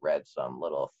oh, I read some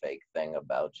little fake thing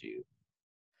about you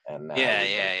and now Yeah, we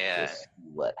yeah, yeah, just see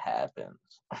what happens.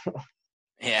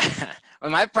 yeah.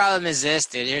 Well, my problem is this,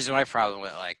 dude. Here's my problem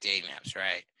with like dating apps,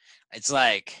 right? It's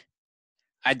like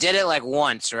I did it like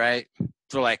once, right,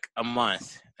 for like a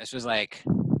month. This was like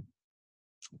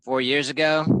 4 years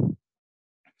ago,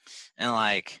 and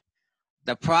like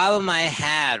the problem I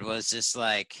had was just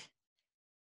like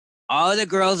all the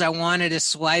girls I wanted to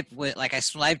swipe with, like I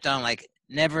swiped on, like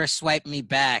never swiped me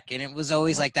back, and it was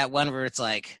always like that one where it's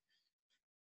like,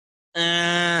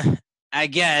 uh, I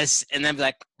guess, and then be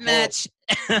like, Well, match.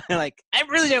 Like, I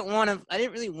really didn't want to. I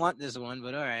didn't really want this one,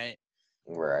 but all right.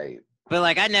 right. But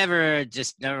like, I never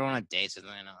went on dates with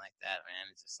anyone like that,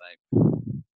 man. It's just like,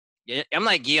 yeah, I'm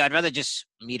like you. I'd rather just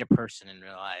meet a person in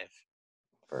real life.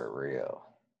 For real.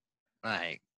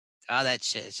 Like, all that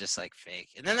shit is just like fake.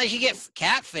 And then like you get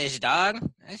catfish, dog.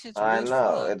 That shit's I real as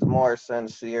know. fuck. It's more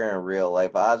sincere in real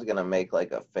life. I was gonna make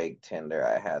like a fake Tinder.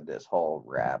 I had this whole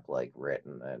rap like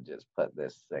written and just put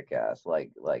this sick ass like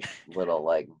little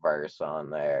like verse on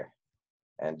there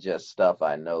and just stuff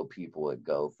I know people would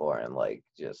go for and like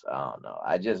just I don't know.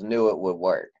 I just knew it would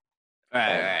work. Right,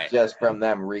 And right. just from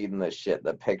them reading the shit,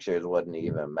 the pictures wouldn't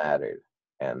even matter.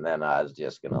 And then I was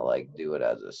just gonna like do it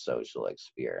as a social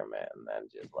experiment and then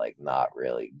just like not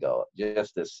really go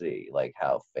just to see like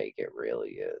how fake it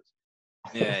really is.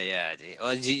 Yeah, yeah. Dude.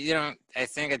 Well, you don't. I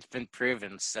think it's been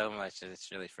proven so much that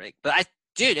it's really fake. But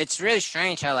dude, it's really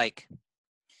strange how like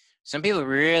some people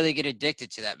really get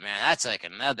addicted to that, man. That's like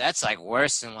another. That's like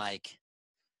worse than like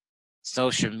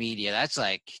social media.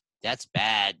 That's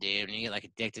bad, dude. When you get like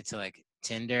addicted to like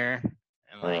Tinder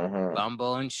and like Hmm.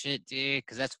 Bumble and shit, dude.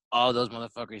 Because that's all those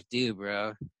motherfuckers do,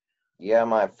 bro. Yeah,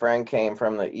 my friend came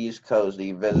from the East Coast.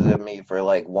 He visited me for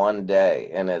like one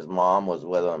day, and his mom was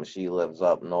with him. She lives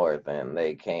up north, and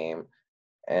they came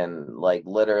and like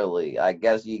literally, I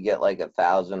guess you get like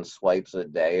 1,000 swipes a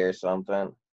day or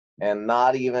something, and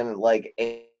not even like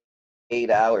 8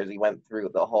 hours. He went through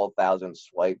the whole 1,000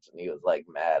 swipes, and he was like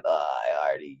mad. I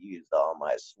already used all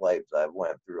my swipes. I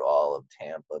went through all of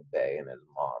Tampa Bay, and his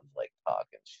mom's like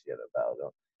talking shit about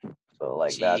him. So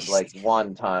like that's Jeez. like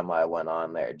one time I went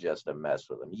on there just to mess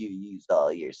with him. You used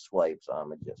all your swipes.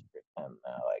 I'ma just pretend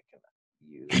now I can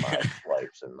use my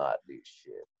swipes and not do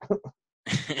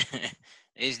shit.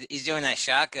 He's doing that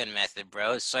shotgun method,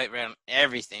 bro. Swipe around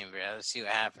everything, bro. Let's see what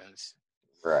happens.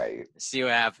 Right. Let's see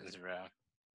what happens, bro.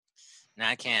 No,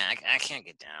 I can't. I can't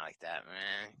get down like that,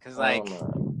 man. Cause Oh like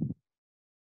no.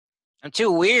 I'm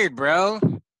too weird, bro.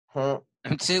 Hmm.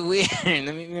 I'm too weird.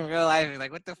 Let me in real life.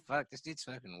 Like, what the fuck? This dude's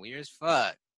fucking weird as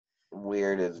fuck.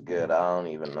 Weird is good. I don't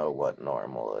even know what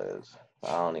normal is.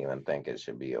 I don't even think it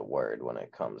should be a word when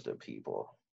it comes to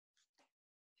people.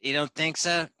 You don't think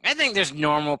so? I think there's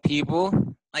normal people,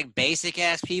 like basic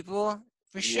ass people,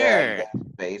 for Yeah, I sure. guess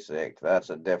basic.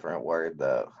 That's a different word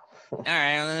though. All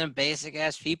right, well, then basic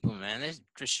ass people, man. There's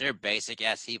for sure basic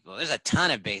ass people. There's a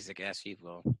ton of basic ass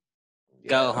people.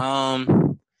 Go Yeah.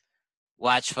 home,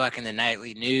 watch fucking the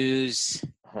nightly news,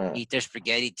 Hmm. eat their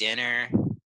spaghetti dinner,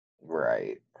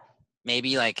 Right.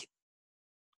 maybe like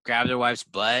grab their wife's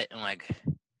butt and like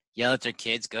yell at their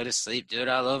kids, go to sleep, do it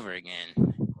all over again.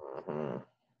 Hmm.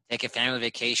 Take a family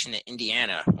vacation to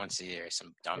Indiana once a year,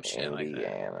 some dumb shit like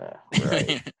Indiana. Right.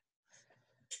 that.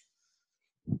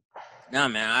 No,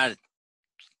 man,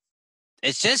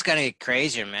 it's just gonna get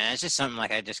crazier, man. It's just something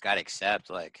like I just gotta accept.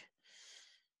 Like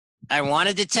I want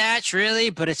to detach, really,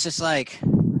 but it's just like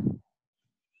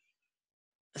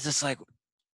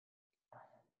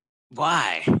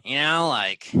why? You know,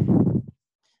 like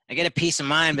I get a peace of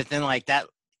mind, but then like that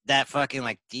fucking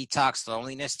like detox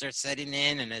loneliness starts setting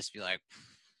in, and it's be like,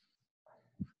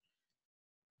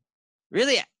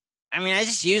 really? I mean, I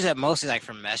just use it mostly like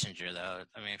for Messenger, though.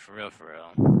 I mean, for real, for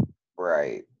real.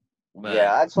 Right. But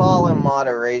Yeah, it's all in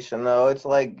moderation though. It's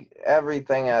like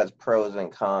everything has pros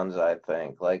and cons, I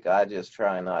think. Like I just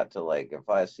try not to like if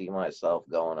I see myself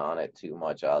going on it too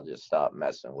much, I'll just stop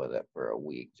messing with it for a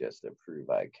week just to prove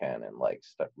I can and like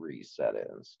reset it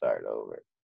and start over.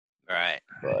 right,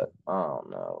 But I don't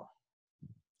know.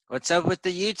 what's up with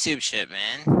the YouTube shit,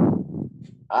 man?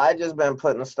 I just been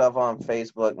putting stuff on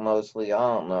Facebook mostly. I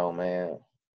don't know, man.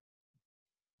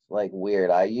 Like weird.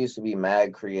 I used to be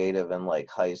mad creative in like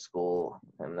high school,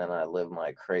 and then I lived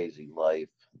my crazy life,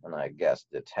 and I guess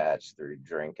detached through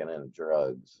drinking and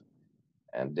drugs,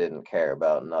 and didn't care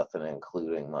about nothing,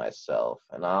 including myself.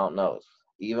 And I don't know.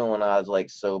 Even when I was like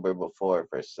sober before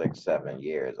for 6, 7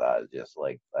 years, I was just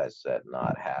like I said,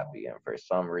 not happy. And for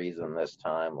some reason, this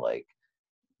time, like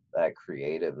that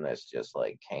creativeness just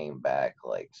like came back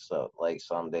like so like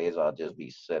some days I'll just be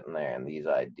sitting there and these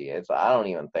ideas I don't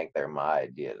even think they're my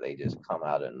ideas, they just come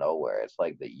out of nowhere. It's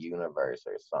like the universe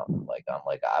or something. Like I'm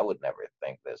like I would never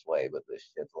think this way, but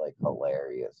this shit's like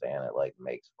hilarious and it like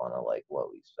makes fun of like what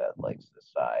we said, like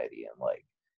society and like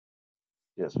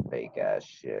just fake ass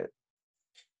shit.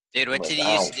 Dude, what Like did you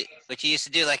I used don't to do? What you used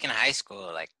to do, like in high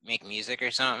school, like make music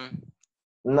or something?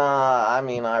 Nah, I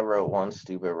mean I wrote one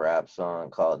stupid rap song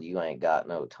called You Ain't Got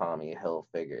No Tommy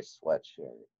Hilfiger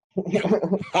Sweatshirt.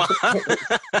 What?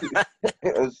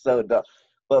 It was so dumb.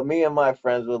 But me and my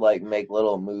friends would like make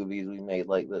little movies. We made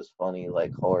like this funny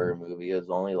like horror movie. It was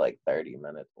only like 30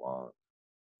 minutes long.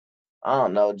 I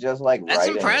don't know, just like That's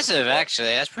writing and impressive, stuff. actually.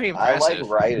 That's pretty I like impressive.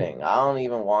 writing. I don't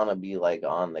even want to be like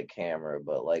on the camera,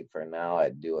 but like for now, I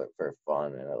do it for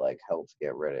fun and it like helps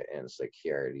get rid of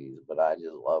insecurities. But I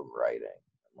just love writing,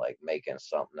 like making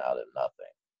something out of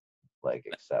nothing, like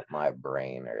except my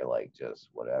brain or like just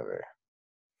whatever.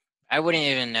 I wouldn't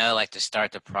even know like to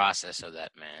start the process of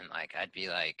that, man. Like I'd be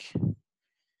like,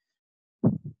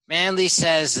 Manly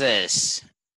says this,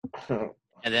 and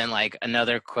then like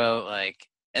another quote, like,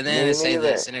 and then Me they say this,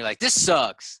 neither. and they're like, this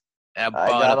sucks. And I I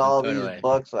ball it got up and all throw it these away.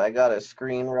 books. I got a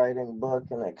screenwriting book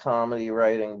and a comedy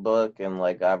writing book, and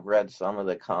like I've read some of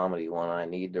the comedy one. I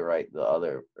need to write the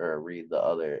other or read the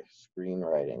other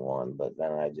screenwriting one, but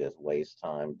then I just waste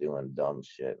time doing dumb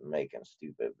shit and making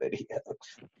stupid videos.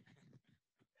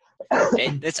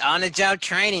 It's on the job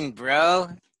training, bro.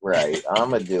 Right.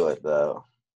 I'm gonna do it though.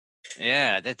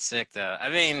 Yeah, that's sick though. I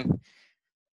mean,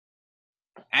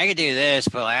 I could do this,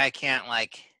 but like I can't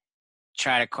like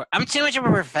try to. I'm too much of a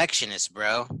perfectionist,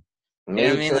 bro. You know what Me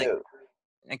I mean? Like too.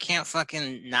 I can't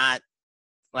fucking not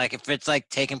like if it's like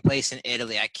taking place in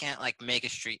Italy, I can't like make a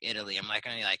street Italy. I'm like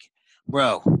gonna be like,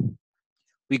 bro,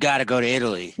 we gotta go to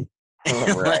Italy.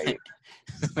 Right.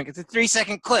 Like it's a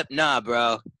 3-second clip. Nah,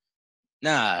 bro.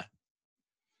 Nah.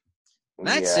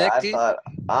 That's Yeah, sick, I dude. thought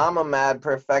I'm a mad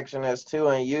perfectionist too,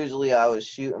 and usually I was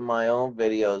shooting my own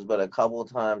videos, but a couple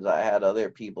times I had other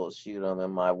people shoot them,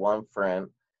 and my one friend,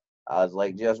 I was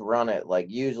like, just run it. Like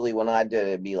usually when I did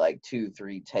it, it'd be like 2,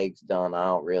 3 takes done. I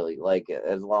don't really like it.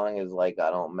 As long as like I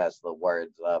don't mess the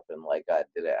words up and like I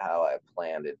did it how I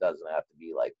planned. It doesn't have to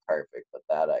be like perfect, but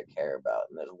that I care about.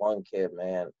 And there's one kid,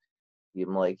 man,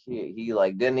 I'm like he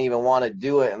like didn't even want to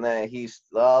do it, and then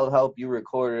I'll help you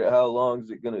record it. How long is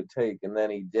it gonna take? And then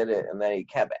he did it, and then he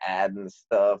kept adding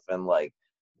stuff and like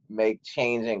make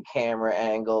changing camera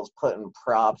angles, putting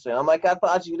props in. I'm like, I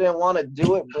thought you didn't want to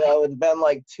do it, bro. It's been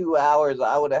like 2 hours.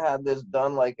 I would have had this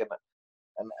done like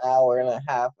an hour and a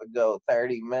half ago,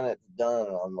 30 minutes done.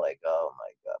 I'm like, oh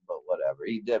my god, but whatever.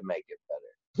 He did make it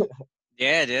better.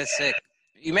 Yeah, dude, that's sick.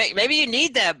 Maybe you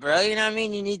need that, bro. You know what I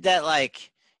mean? You need that like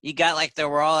you got like the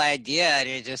raw idea and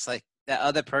you're just like that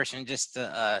other person just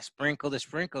to sprinkle the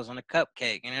sprinkles on a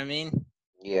cupcake, you know what I mean?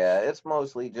 Yeah, it's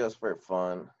mostly just for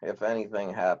fun. If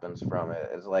anything happens from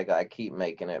it, it's like I keep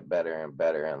making it better and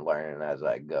better and learning as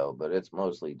I go, but it's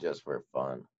mostly just for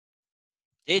fun.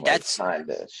 Dude, Like that's trying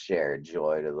to share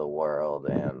joy to the world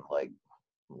and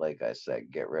like I said,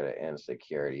 get rid of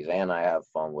insecurities and I have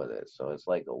fun with it. So it's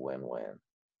like a win-win.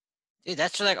 dude,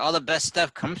 that's where like all the best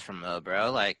stuff comes from though,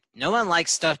 bro. Like no one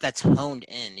likes stuff that's honed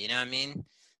in, you know what I mean?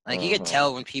 Like you could Mhm.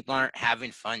 tell when people aren't having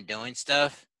fun doing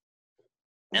stuff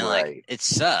and like Right. it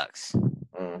sucks.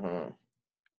 Mhm.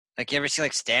 Like you ever see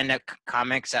like stand-up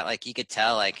comics that like you could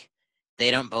tell like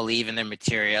they don't believe in their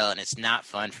material and it's not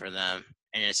fun for them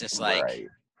and it's just like Right.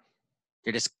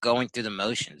 they're just going through the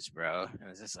motions, bro. And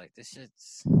it's just like this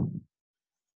shit's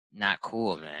not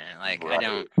cool, man. Like I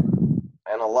don't. Right.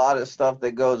 And a lot of stuff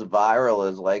that goes viral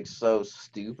is like so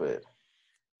stupid.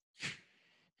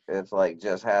 It's like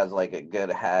just has like a good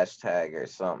hashtag or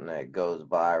something that goes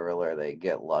viral or they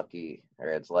get lucky or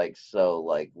it's like so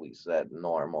like we said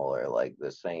normal or like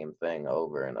the same thing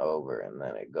over and over and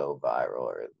then it go viral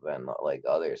or then like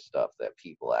other stuff that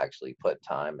people actually put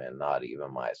time in, not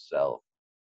even myself.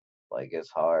 Like it's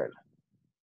hard.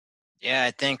 Yeah,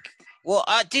 I think. Well,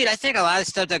 dude, I think a lot of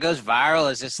stuff that goes viral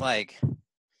is just like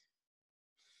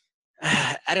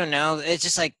I don't know. It's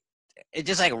just like it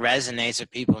just like resonates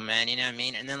with people, man. You know what I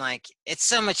mean? And then like it's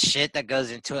so much shit that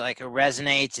goes into it. Like it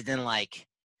resonates, and then like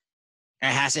it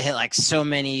has to hit like so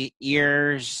many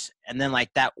ears, and then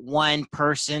like that one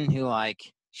person who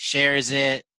like shares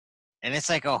it, and it's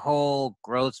like a whole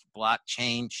growth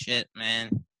blockchain shit,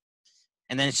 man.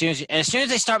 And then as soon as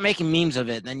they start making memes of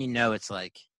it, then you know it's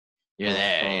like you're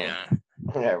there, you Hmm.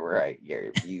 know? Yeah, right.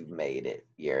 You've made it.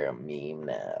 You're a meme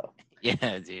now.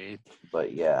 Yeah, dude.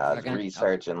 But yeah, I was Fucking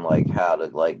researching like how to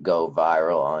like go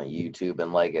viral on YouTube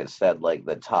and like it said like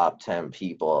the top 10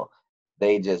 people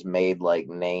they just made like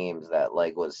names that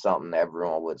like was something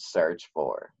everyone would search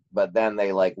for. But then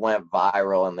they like went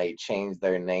viral and they changed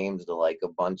their names to like a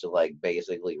bunch of like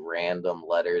basically random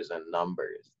letters and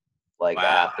numbers. Like wow.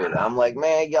 after I'm like,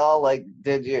 man, y'all like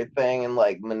did your thing and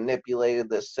like manipulated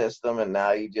the system and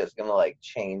now you just gonna like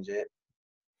change it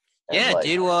and Yeah, like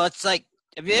dude. Well, it's like,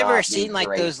 have you ever not be seen like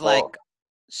those grateful. like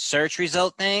search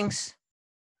result things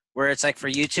where it's like for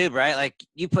YouTube, right? Like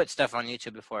you put stuff on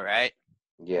YouTube before, right?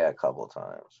 Yeah, a couple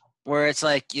times. Where it's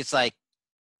like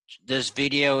this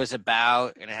video is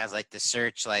about, and it has like the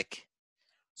search like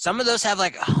some of those have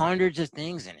like hundreds of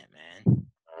things in it, man.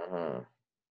 Mm-hmm.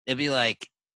 It'd be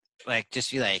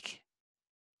just be like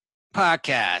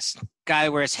podcast, guy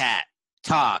wears hat,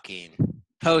 talking,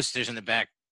 posters in the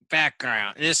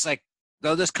background. And just like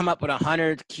they'll just come up with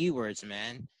 100 keywords,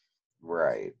 man.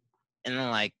 Right. And then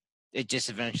like it just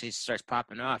eventually starts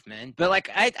popping off, man. But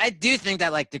like I do think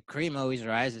that like the cream always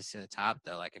rises to the top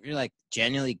though. Like if you're like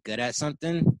genuinely good at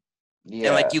something and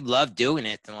Yeah, like you love doing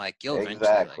it, then like you'll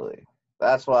eventually like exactly.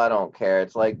 That's why I don't care.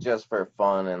 It's like just for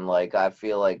fun, and like I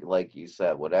feel like you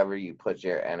said, whatever you put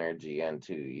your energy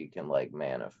into, you can like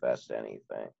manifest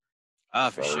anything. oh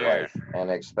for So sure. like, and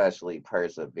especially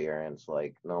perseverance,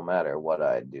 like no matter what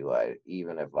I do,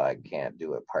 even if I can't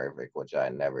do it perfect, which I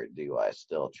never do, I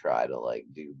still try to like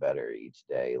do better each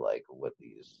day, like with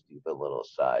these stupid little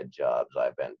side jobs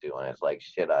I've been doing. It's like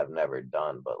shit I've never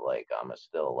done, but like I'ma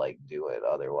still like do it.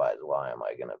 Otherwise, why am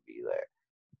I gonna be there?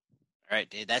 All right,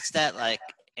 dude. That's that like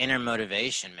inner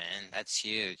motivation, man. That's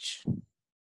huge.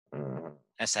 Hmm.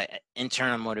 That's like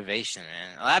internal motivation,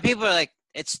 man. A lot of people are like,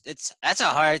 it's that's a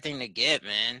hard thing to get,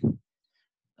 man.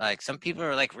 Like some people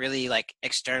are like really like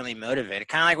externally motivated,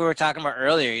 kind of like we were talking about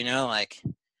earlier. You know, like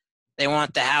they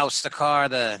want the house, the car,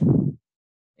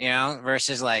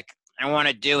 versus like I want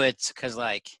to do it because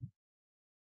like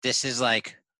this is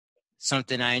like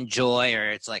something I enjoy, or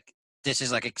it's like this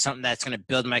is like something that's gonna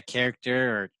build my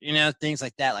character, or things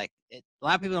like that. Like a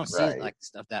lot of people don't see it Right. like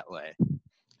stuff that way.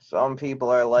 Some people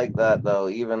are like that though,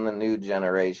 even the new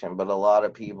generation, but a lot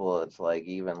of people it's like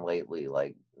even lately,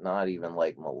 like not even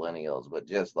like millennials, but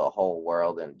just the whole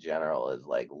world in general is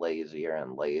like lazier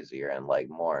and lazier and like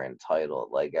more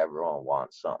entitled. Like everyone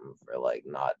wants something for like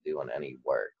not doing any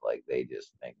work. Like they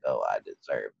just think, oh, I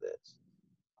deserve this.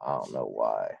 I don't know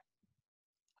why.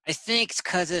 I think it's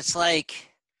because it's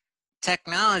like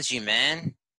technology,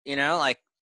 man. Like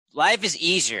life is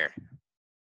easier.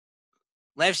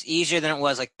 Life's easier than it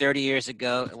was like 30 years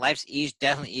ago. Life's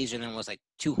definitely easier than it was like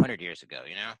 200 years ago,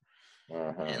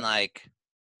 And Hmm. like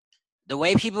the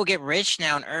way people get rich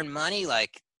now and earn money,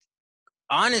 like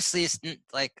honestly, it's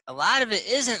like a lot of it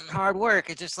isn't hard work.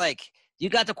 It's just like you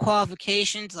got the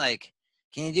qualifications. Like,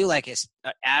 can you do like an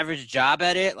average job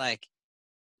at it? Like,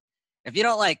 if you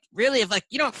don't like really, if like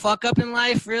you don't fuck up in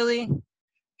life really,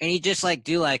 and you just like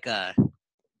do like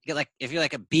get like if you're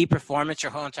like a B performance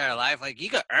your whole entire life, like you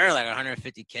could earn like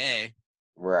 150K.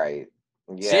 Right.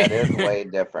 Yeah, See? it is way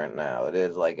different now. It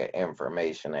is like an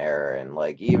information era, and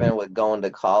like even with going to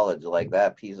college, like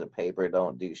that piece of paper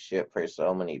don't do shit for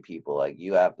so many people. Like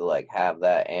you have to like have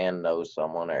that and know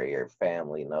someone or your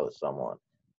family knows someone.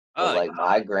 But Oh, like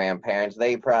my grandparents,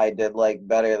 they probably did like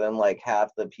better than like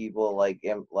half the people like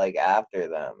after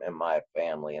them in my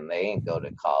family, and they ain't go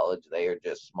to college. They are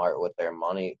just smart with their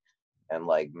money and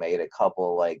like made a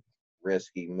couple like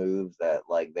risky moves that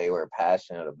like they were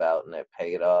passionate about, and it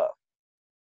paid off.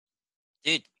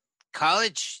 dude,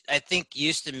 college I think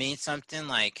used to mean something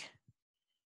like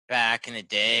back in the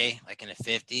day, like in the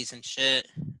 50s and shit.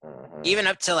 Hmm. Even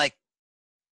up to like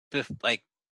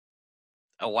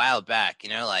a while back,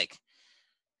 like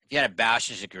if you had a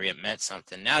bachelor's degree, it meant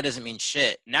something. Now it doesn't mean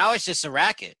shit. Now it's just a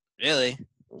racket, really.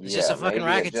 It's just Yeah, a fucking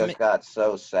maybe it racket to just me. got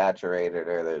so saturated,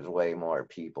 or there's way more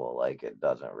people, like it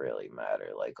doesn't really matter.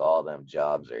 Like all them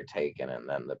jobs are taken, and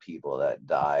then the people that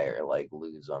die or like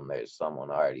lose them, there's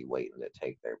someone already waiting to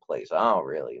take their place. I don't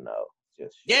really know.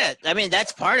 Just shit I Yeah, I mean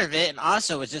that's part of it, and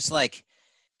also it's just like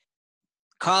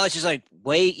college is like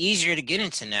way easier to get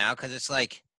into now because it's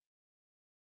like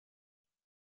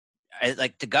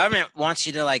the government wants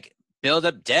you to like build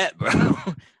up debt, bro.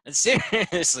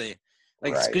 Seriously,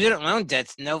 like right. student loan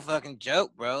debt's no fucking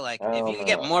joke, bro. Like I if don't you could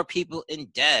get know. more people in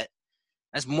debt,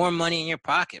 that's more money in your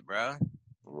pocket, bro.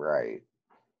 Right.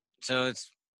 So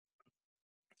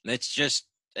it's just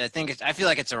I feel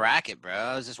like it's a racket, bro.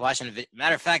 I was just watching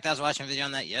matter of fact, I was watching a video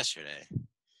on that yesterday.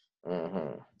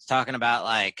 Hmm. It's talking about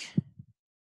like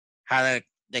how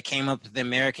they came up with the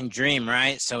American dream,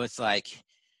 right? So it's like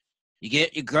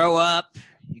you grow up,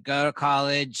 you go to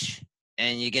college,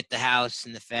 and you get the house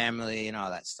and the family and all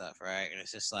that stuff, right? And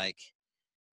it's just like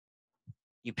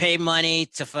you pay money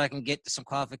to fucking get some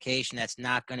qualification that's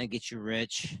not gonna get you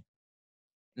rich,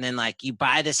 and then like you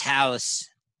buy this house,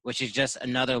 which is just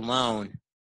another loan.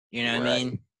 You know what I Right.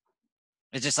 mean?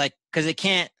 It's just like because they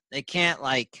can't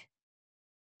like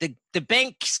the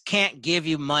banks can't give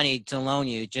you money to loan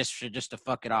you just to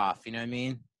fuck it off. You know what I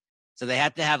mean? So they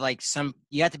have to have like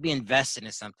you have to be invested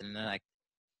in something. And they're like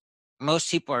most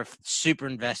people are super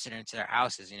invested into their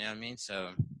houses. You know what I mean?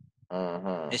 So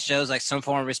Hmm. it shows like some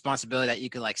form of responsibility that you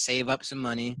could like save up some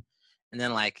money, and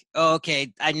then like, oh,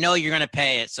 okay, I know you're gonna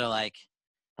pay it, so like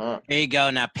Here you go.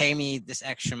 Now pay me this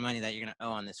extra money that you're gonna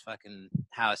owe on this fucking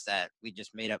house that we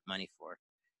just made up money for.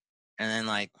 And then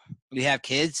like you have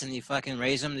kids and you fucking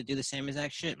raise them to do the same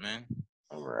exact shit, man.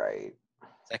 Right.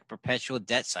 It's like a perpetual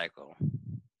debt cycle.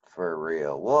 For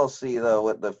real. We'll see though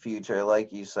with the future.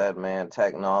 Like you said, man,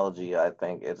 technology, I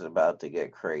think it's about to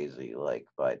get crazy like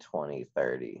by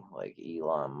 2030. Like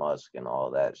Elon Musk and all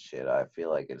that shit. I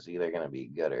feel like it's either gonna be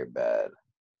good or bad.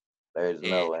 There's Yeah.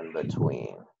 no in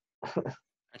between.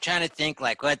 I'm trying to think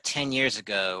like what 10 years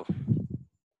ago.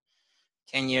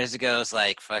 10 years ago is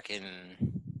like fucking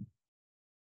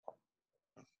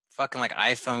like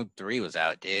iPhone 3 was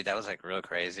out, dude. That was like real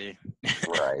crazy.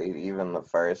 Right. Even the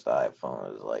first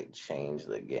iPhone is like changed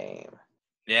the game.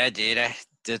 Yeah, dude.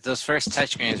 Those first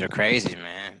touchscreens were crazy,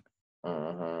 man.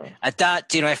 Mm-hmm. I thought,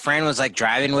 dude, my friend was like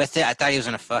driving with it. I thought he was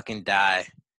gonna fucking die.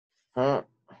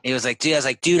 He was like, dude, I was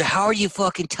like, dude, how are you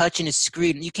fucking touching the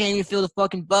screen? You can't even feel the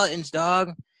fucking buttons,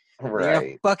 dog. Right. You're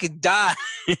gonna fucking die.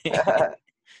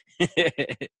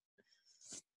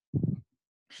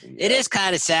 It is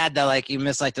kind of sad though, like you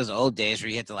miss like those old days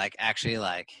where you had to like actually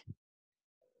like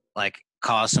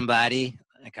call somebody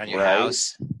like on your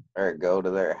house. Or go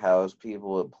to their house.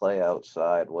 People would play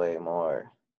outside way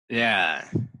more. Yeah.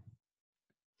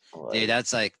 Like, Dude,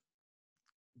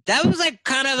 that was like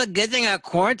kind of a good thing about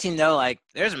quarantine though. Like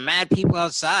there's mad people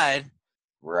outside.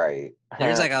 right.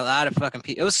 There's like a lot of fucking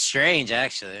people. It was strange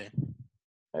actually.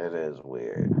 It is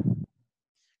weird.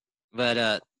 But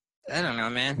I don't know,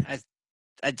 man.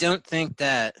 I don't think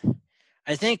that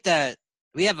I think that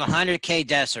we have 100K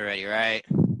deaths already, right?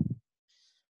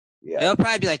 Yeah. It'll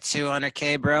probably be like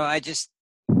 200K, bro.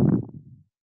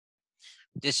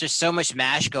 There's just so much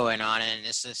mash going on, and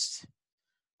it's just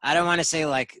I don't want to say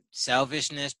like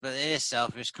selfishness, but it is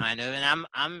selfish kind of.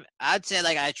 And I'd say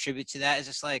like I attribute to that. It's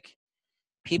just like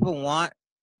people want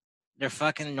their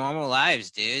fucking normal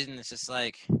lives, dude, and it's just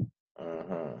like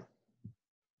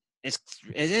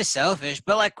it is selfish,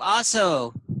 but like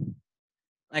also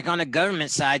like on the government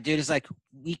side, dude, it's like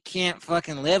we can't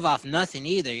fucking live off nothing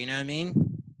either. You know what I mean?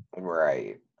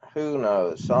 Right. Who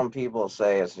knows? Some people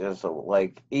say it's just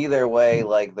like either way,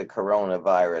 like the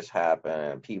coronavirus happened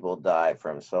and people die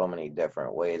from so many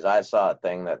different ways. I saw a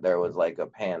thing that there was like a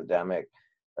pandemic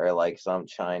or like some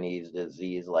Chinese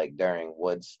disease like during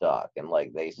Woodstock, and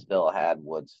like they still had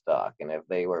Woodstock, and if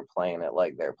they were playing it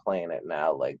like they're playing it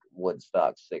now, like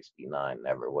Woodstock 69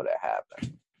 never would have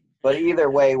happened. But either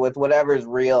way, with whatever's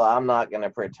real, I'm not going to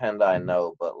pretend I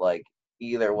know, but like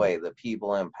either way, the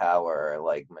people in power are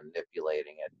like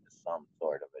manipulating it to some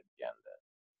sort of agenda.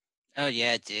 Oh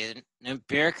yeah, dude. And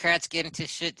bureaucrats get into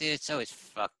shit, dude. It's always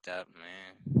fucked up,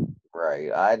 man.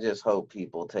 Right. I just hope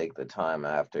people take the time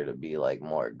after to be like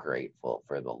more grateful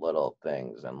for the little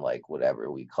things and like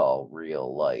whatever we call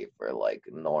real life or like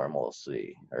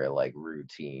normalcy or like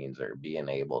routines or being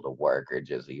able to work or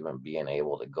just even being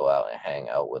able to go out and hang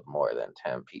out with more than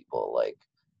 10 people. Like,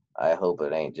 I hope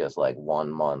it ain't just like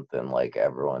 1 month and like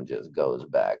everyone just goes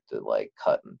back to like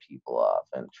cutting people off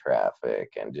in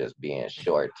traffic and just being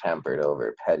short tempered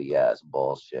over petty ass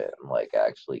bullshit and like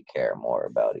actually care more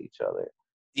about each other.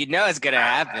 You know it's gonna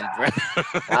happen, bro.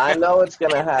 I know it's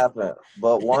gonna happen,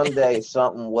 but one day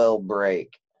something will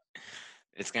break.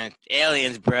 It's gonna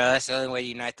aliens, bro. That's the only way to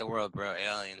unite the world, bro.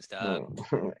 Aliens, dog.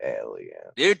 Alien.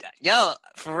 Dude, yo,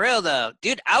 for real though.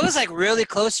 Dude, I was like really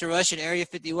close to rushing Area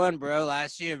 51, bro,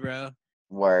 last year, bro.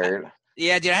 Word.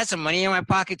 Yeah, dude, I had some money in my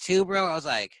pocket too, bro. I was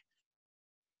like,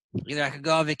 either I could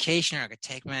go on vacation or I could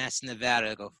take my ass to Nevada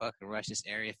to go fucking rush this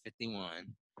Area 51.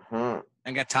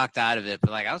 I got talked out of it,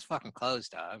 but like I was fucking close,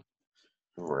 dog.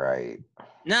 Right.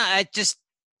 No, I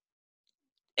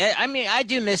mean, I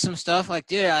do miss some stuff. Like,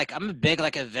 dude, like I'm a big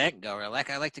like event goer. Like,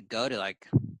 I like to go to like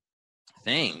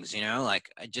things, you know. Like,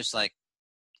 I just like,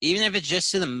 even if it's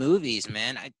just to the movies,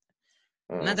 man.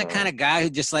 I'm not the kind of guy who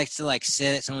just likes to like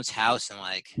sit at someone's house and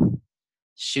like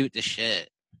shoot the shit.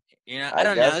 You know, I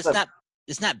don't know.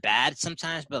 It's not bad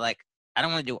sometimes, but like I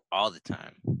don't want to do it all the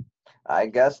time. I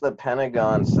guess the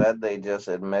Pentagon said they just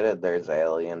admitted there's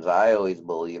aliens. I always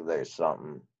believe there's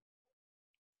something.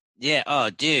 Yeah. Oh,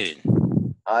 dude.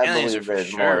 I Aliens believe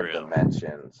there's more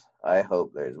dimensions. I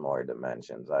hope there's more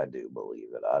dimensions. I do believe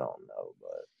it. I don't know,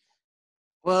 but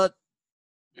well,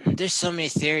 there's so many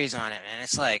theories on it, man.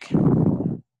 It's like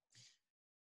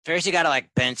first you gotta like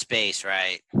bend space,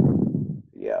 right?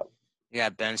 Yeah. You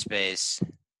got bend space.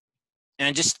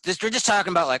 And we're just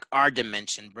talking about like our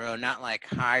dimension, bro, not like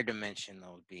higher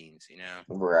dimensional beings, you know?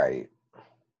 Right.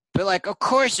 But like, of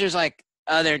course, there's like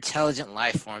other intelligent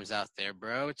life forms out there,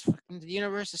 bro. It's fucking the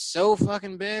universe is so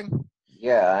fucking big.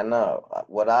 Yeah, I know.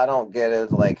 What I don't get is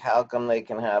like, how come they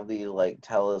can have these like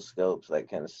telescopes that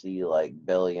can see like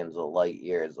billions of light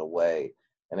years away,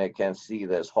 and it can see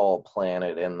this whole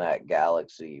planet in that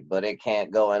galaxy, but it can't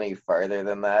go any further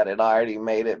than that? It already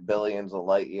made it billions of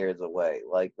light years away.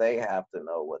 Like they have to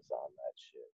know what's on that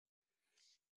shit.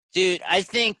 Dude, I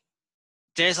think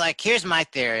there's like here's my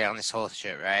theory on this whole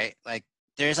shit, right? Like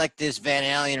there's like this Van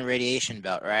Allen radiation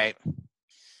belt, right?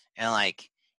 And like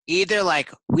either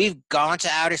like we've gone to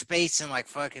outer space and like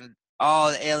fucking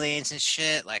all the aliens and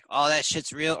shit, like all that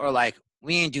shit's real, or like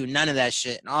we ain't do none of that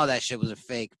shit and all that shit was a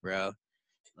fake, bro.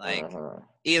 Like Hmm.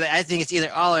 either I think it's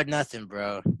either all or nothing,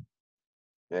 bro.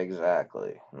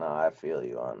 Exactly. No, I feel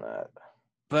you on that.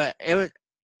 But it was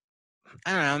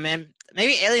I don't know, man.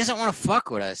 Maybe aliens don't want to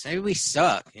fuck with us. Maybe we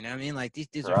suck. You know what I mean? Like these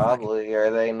dudes are fucking Probably, or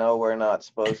they know we're not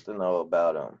supposed to know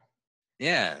about them.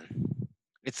 yeah.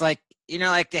 It's like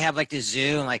like they have like the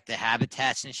zoo and like the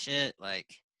habitats and shit, like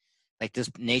those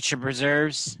nature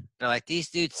preserves. They're like these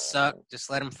dudes suck. Just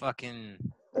let them fucking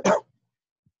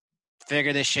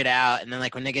figure this shit out, and then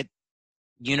like when they get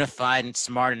unified and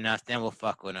smart enough, then we'll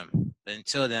fuck with them. But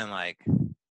until then, like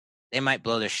they might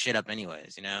blow their shit up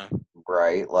anyways. You know?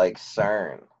 Right, like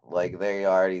CERN. Like they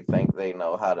already think they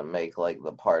know how to make like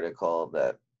the particle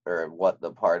that, or what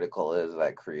the particle is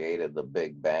that created the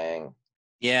Big Bang.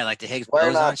 Yeah, like the Higgs We're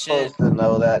boson not shit. supposed to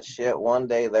know that shit. One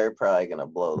day they're probably gonna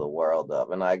blow the world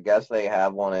up. And I guess they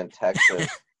have one in Texas,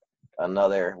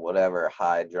 another whatever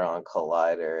Hadron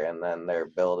Collider, and then they're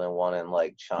building one in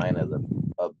like China,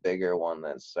 a bigger one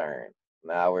than CERN.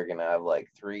 Now we're gonna have like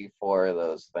three, four of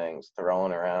those things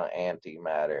throwing around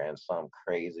antimatter and some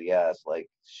crazy ass like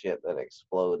shit that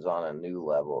explodes on a new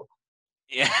level.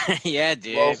 Yeah, yeah,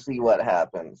 We'll dude. see what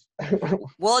happens.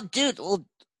 Well, dude,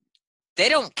 they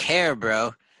don't care,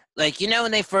 bro. Like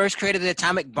when they first created the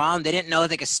atomic bomb, they didn't know if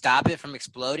they could stop it from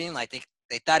exploding. Like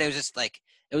they thought it was just like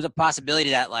it was a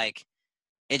possibility that like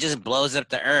it just blows up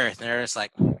the earth, and they're just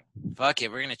like, fuck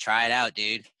it, we're gonna try it out,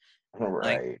 dude.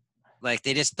 Like Right. like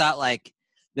they just thought like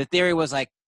the theory was like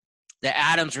the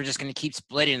atoms were just gonna keep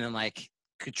splitting and like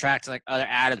contract to like other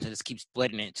atoms and just keep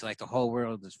splitting it to like the whole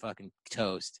world is fucking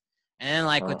toast. And then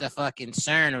like with Huh. the fucking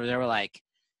CERN, they were like,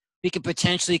 we could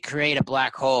potentially create a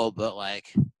black hole, but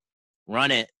like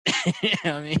run it.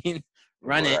 I mean,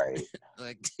 run it. Right.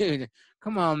 Like, dude,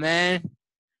 come on, man.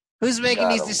 Who's making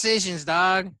these Gotta decisions,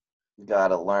 dog?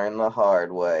 gotta learn the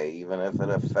hard way, even if it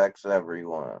affects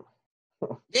everyone.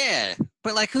 Yeah,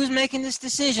 but like, who's making this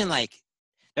decision? Like,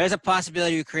 there's a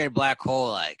possibility we create a black hole.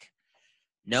 Like,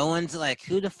 no one's like,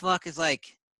 who the fuck is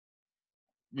like,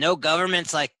 no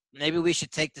government's like, maybe we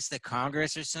should take this to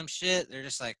Congress or some shit. They're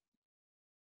just like,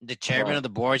 the chairman Huh. of the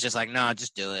board's just like, no,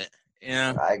 just do it. You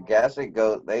know? I guess it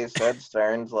goes. They said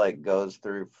CERN's like goes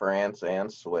through France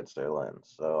and Switzerland,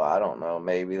 so I don't know.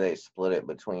 Maybe they split it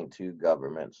between two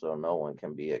governments, so no one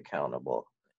can be accountable.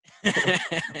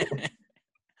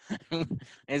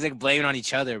 It's like blaming on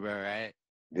each other, bro. Right?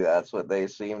 Yeah, that's what they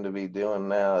seem to be doing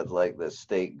now. It's like the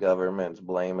state governments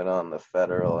blame it on the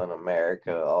federal in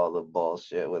America, all the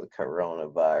bullshit with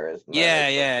coronavirus. And then Yeah,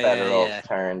 it's the yeah, yeah, federal's yeah.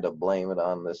 turn to blame it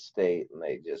on the state, and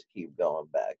they just keep going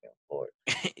back and forth.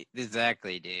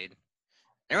 Exactly, dude.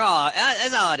 They're all.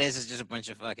 That's all it is. Is just a bunch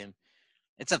of fucking.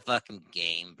 It's a fucking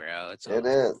game, bro. It's all It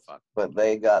just a is, fucking but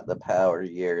they got the power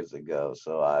years ago.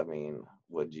 So I mean,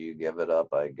 would you give it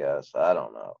up? I guess I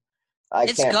don't know. I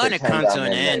it's can't gonna pretend come to I'm an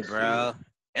in their end, shoes. bro.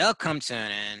 It'll come to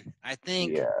an end.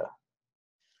 Yeah.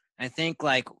 I think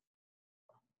like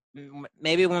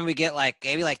maybe when we get like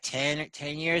maybe like 10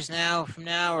 years now from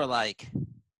now or like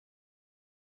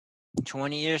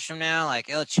 20 years from now, like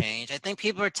it'll change. I think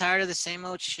people are tired of the same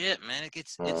old shit, man.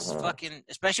 It's Hmm. fucking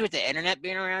especially with the internet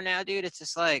being around now, dude. It's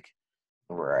just like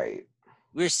Right.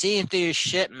 we're seeing through your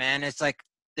shit, man. It's like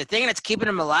the thing that's keeping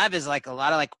them alive is like a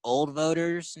lot of like old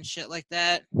voters and shit like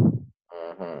that,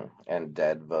 And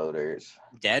dead voters.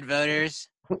 dead voters.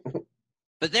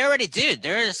 But they already, dude.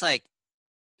 They're just like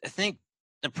I think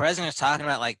the president was talking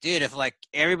about like, dude, if like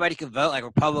everybody could vote, like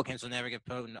Republicans will never get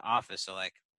put into office. So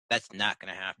like that's not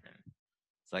gonna happen.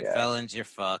 It's like Yeah. felons, you're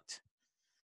fucked.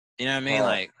 You know what I mean? Huh.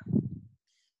 Like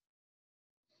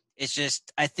it's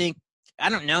just I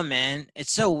don't know, man.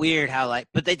 It's so weird how like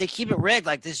but they keep it rigged.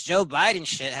 Like this Joe Biden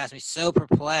shit has me so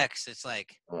perplexed. It's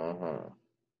like, Hmm.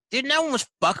 dude, no one was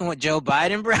fucking with Joe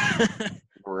Biden, bro.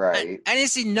 Right. I didn't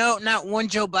see not one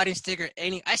Joe Biden sticker.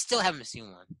 I still haven't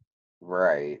seen one.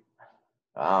 Right.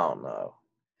 I don't know.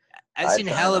 I've I seen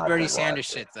try hella not to Bernie watch Sanders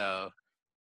it. shit though.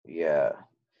 Yeah.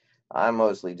 I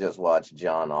mostly just watch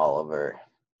John Oliver.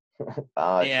 I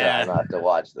try Yeah, not to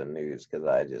watch the news because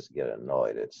I just get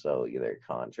annoyed. It's so either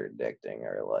contradicting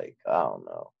or like, I don't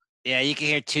know. Yeah, you can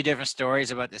hear two different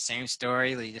stories about the same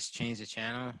story. You just change the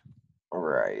channel.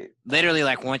 Right. Literally,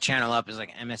 like one channel up is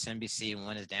like MSNBC and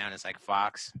one is down is like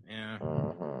Fox. Yeah,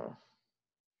 Mm-hmm.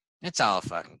 it's all a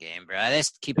fucking game, bro. They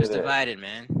just keep us It is. divided,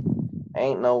 man.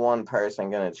 Ain't no one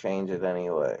person gonna change it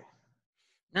anyway.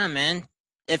 No, man.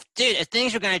 If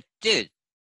things were gonna, dude,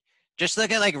 just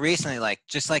look at like recently, like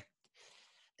just like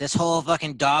this whole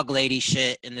fucking dog lady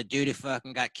shit and the dude who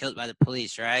fucking got killed by the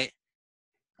police, right?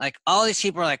 Like all these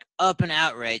people are like up and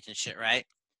outraged and shit, right?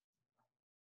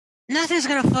 Nothing's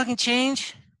gonna fucking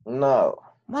change. No.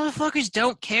 Motherfuckers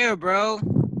don't care, bro.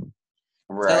 So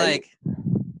Right. like,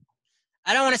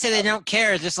 I don't want to say they don't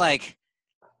care. It's just like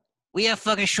we have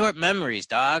fucking short memories,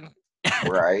 dog.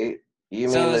 Right. You mean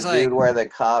So the it's like, dude where the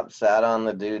cop sat on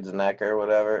the dude's neck or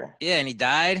whatever? yeah, and he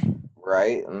died.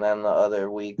 Right. And then the other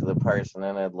week, the person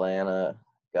in Atlanta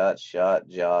got shot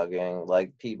jogging.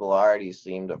 Like, people already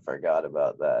seem to forgot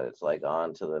about that. It's like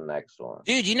on to the next one.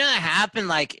 Dude, you know that happened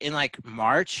like in like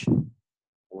March?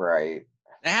 Right.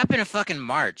 That happened in fucking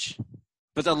March.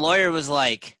 But the lawyer was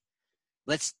like,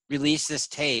 let's release this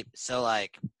tape so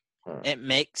like it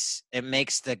makes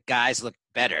the guys look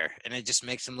better and it just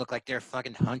makes them look like they're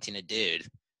fucking hunting a dude.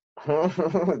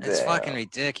 It's fucking Damn.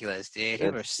 ridiculous, dude.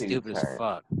 People are It's too stupid as turnt.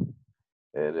 fuck.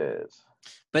 It is.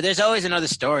 But there's always another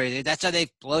story, dude. That's how they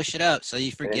blow shit up so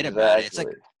you forget about it. It's like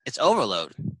Exactly. it's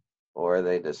overload. Or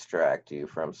they distract you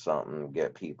from something,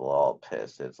 get people all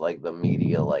pissed. It's like the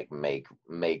media like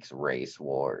makes race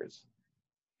wars.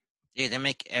 Dude, they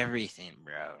make everything,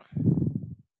 bro.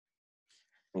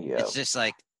 Yep. It's just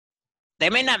like they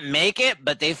may not make it,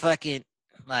 but they fucking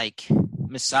like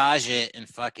massage it and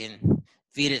fucking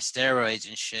feed it steroids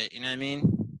and shit. You know what I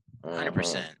mean? Mm-hmm.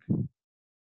 100%.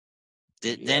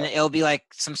 Then Yeah. it'll be like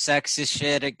some sexist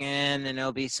shit again, and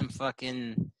it'll be some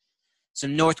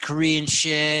North Korean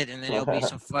shit, and then it'll be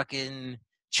some fucking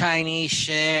Chinese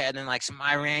shit, and then like some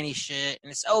Iranian shit,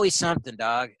 and it's always something,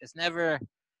 dog. There's never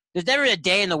a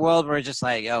day in the world where it's just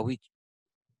like,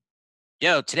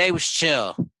 today was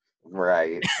chill.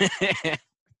 Right.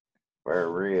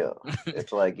 For real.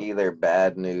 It's like either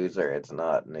bad news or it's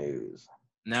not news.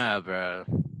 No, bro.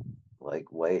 Like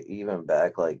even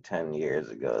back like 10 years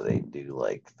ago, they do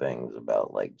like things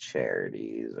about like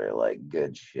charities or like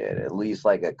good shit. At least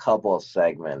like a couple of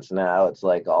segments. Now it's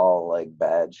like all like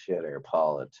bad shit or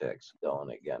politics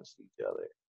going against each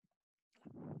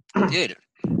other. Dude,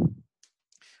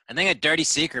 I think a dirty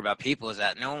secret about people is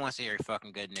that no one wants to hear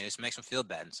fucking good news. It makes them feel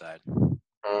bad inside.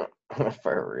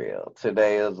 For real.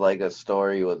 Today is like a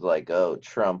story was like, oh,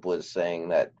 Trump was saying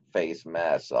that face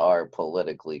masks are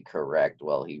politically correct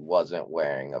while he wasn't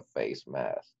wearing a face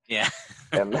mask. Yeah.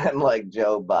 And then like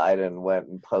Joe Biden went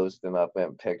and posting up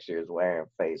in pictures wearing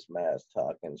face masks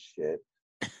talking shit.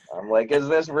 I'm like, is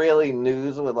this really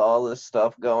news with all this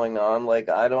stuff going on? Like,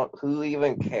 who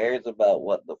even cares about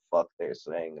what the fuck they're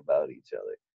saying about each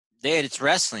other? Dude, it's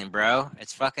wrestling, bro.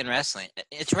 It's fucking wrestling.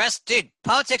 Dude,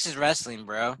 politics is wrestling,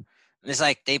 bro. It's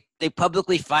like they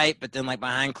publicly fight, but then like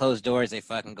behind closed doors, they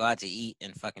fucking go out to eat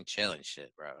and fucking chill and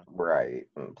shit, bro. Right,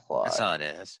 and plot. That's all it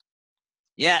is.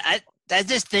 Yeah, I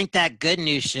just think that good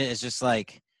news shit is just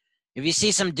like if you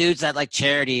see some dudes that like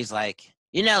charities, like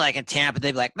like in Tampa,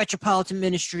 they'd be like Metropolitan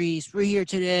Ministries, we're here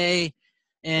today,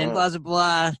 and blah blah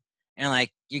blah, and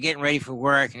like you're getting ready for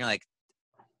work, and you're like,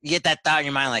 you get that thought in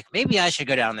your mind, like maybe I should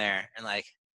go down there, and like,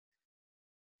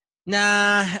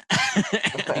 nah, you feel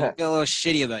a little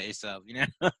shitty about yourself,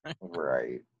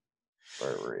 Right,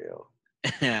 for real.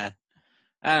 Yeah,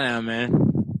 I don't know, man.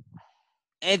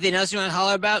 Anything else you want to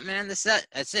holler about, man? That's it.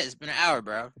 It's been an hour,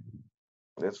 bro.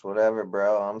 It's whatever,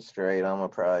 bro. I'm straight. I'm gonna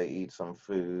probably eat some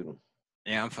food.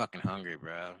 Yeah, I'm fucking hungry,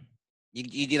 bro.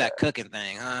 You do that cooking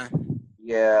thing, huh?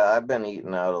 Yeah, I've been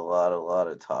eating out a lot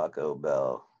of Taco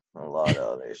Bell, a lot of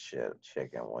other shit,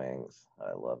 chicken wings.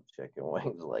 I love chicken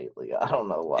wings lately. I don't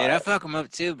know why. Dude, I fuck them up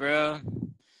too, bro. It's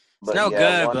But no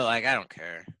yeah, good, but like I don't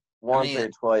care. once or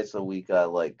twice a week, I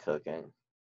like cooking.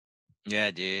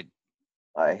 Yeah, dude.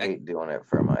 I hate doing it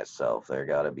for myself. There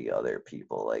got to be other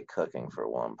people. Like cooking for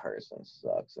one person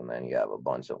sucks, and then you have a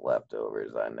bunch of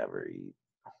leftovers I never eat.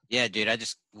 Yeah, dude. I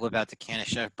just whip out the can of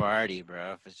Chef Boyardee,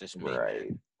 bro. If it's just me,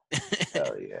 Right.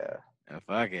 Hell yeah. Oh,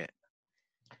 fuck it.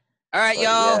 All right, But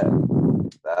y'all. yeah,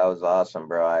 that was awesome,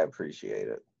 bro. I appreciate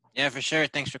it. Yeah, for sure.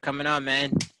 Thanks for coming on,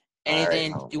 man.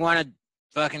 Anything you want to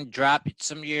fucking drop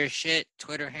some of your shit?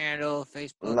 Twitter handle,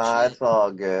 Facebook Nah, shit? it's all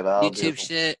good. YouTube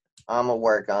shit? I'm gonna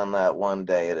work on that one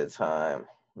day at a time.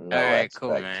 No all right,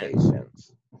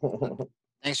 expectations. Cool, man.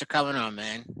 Thanks for coming on,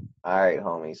 man. All right,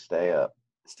 homie. Stay up.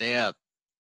 Stay up.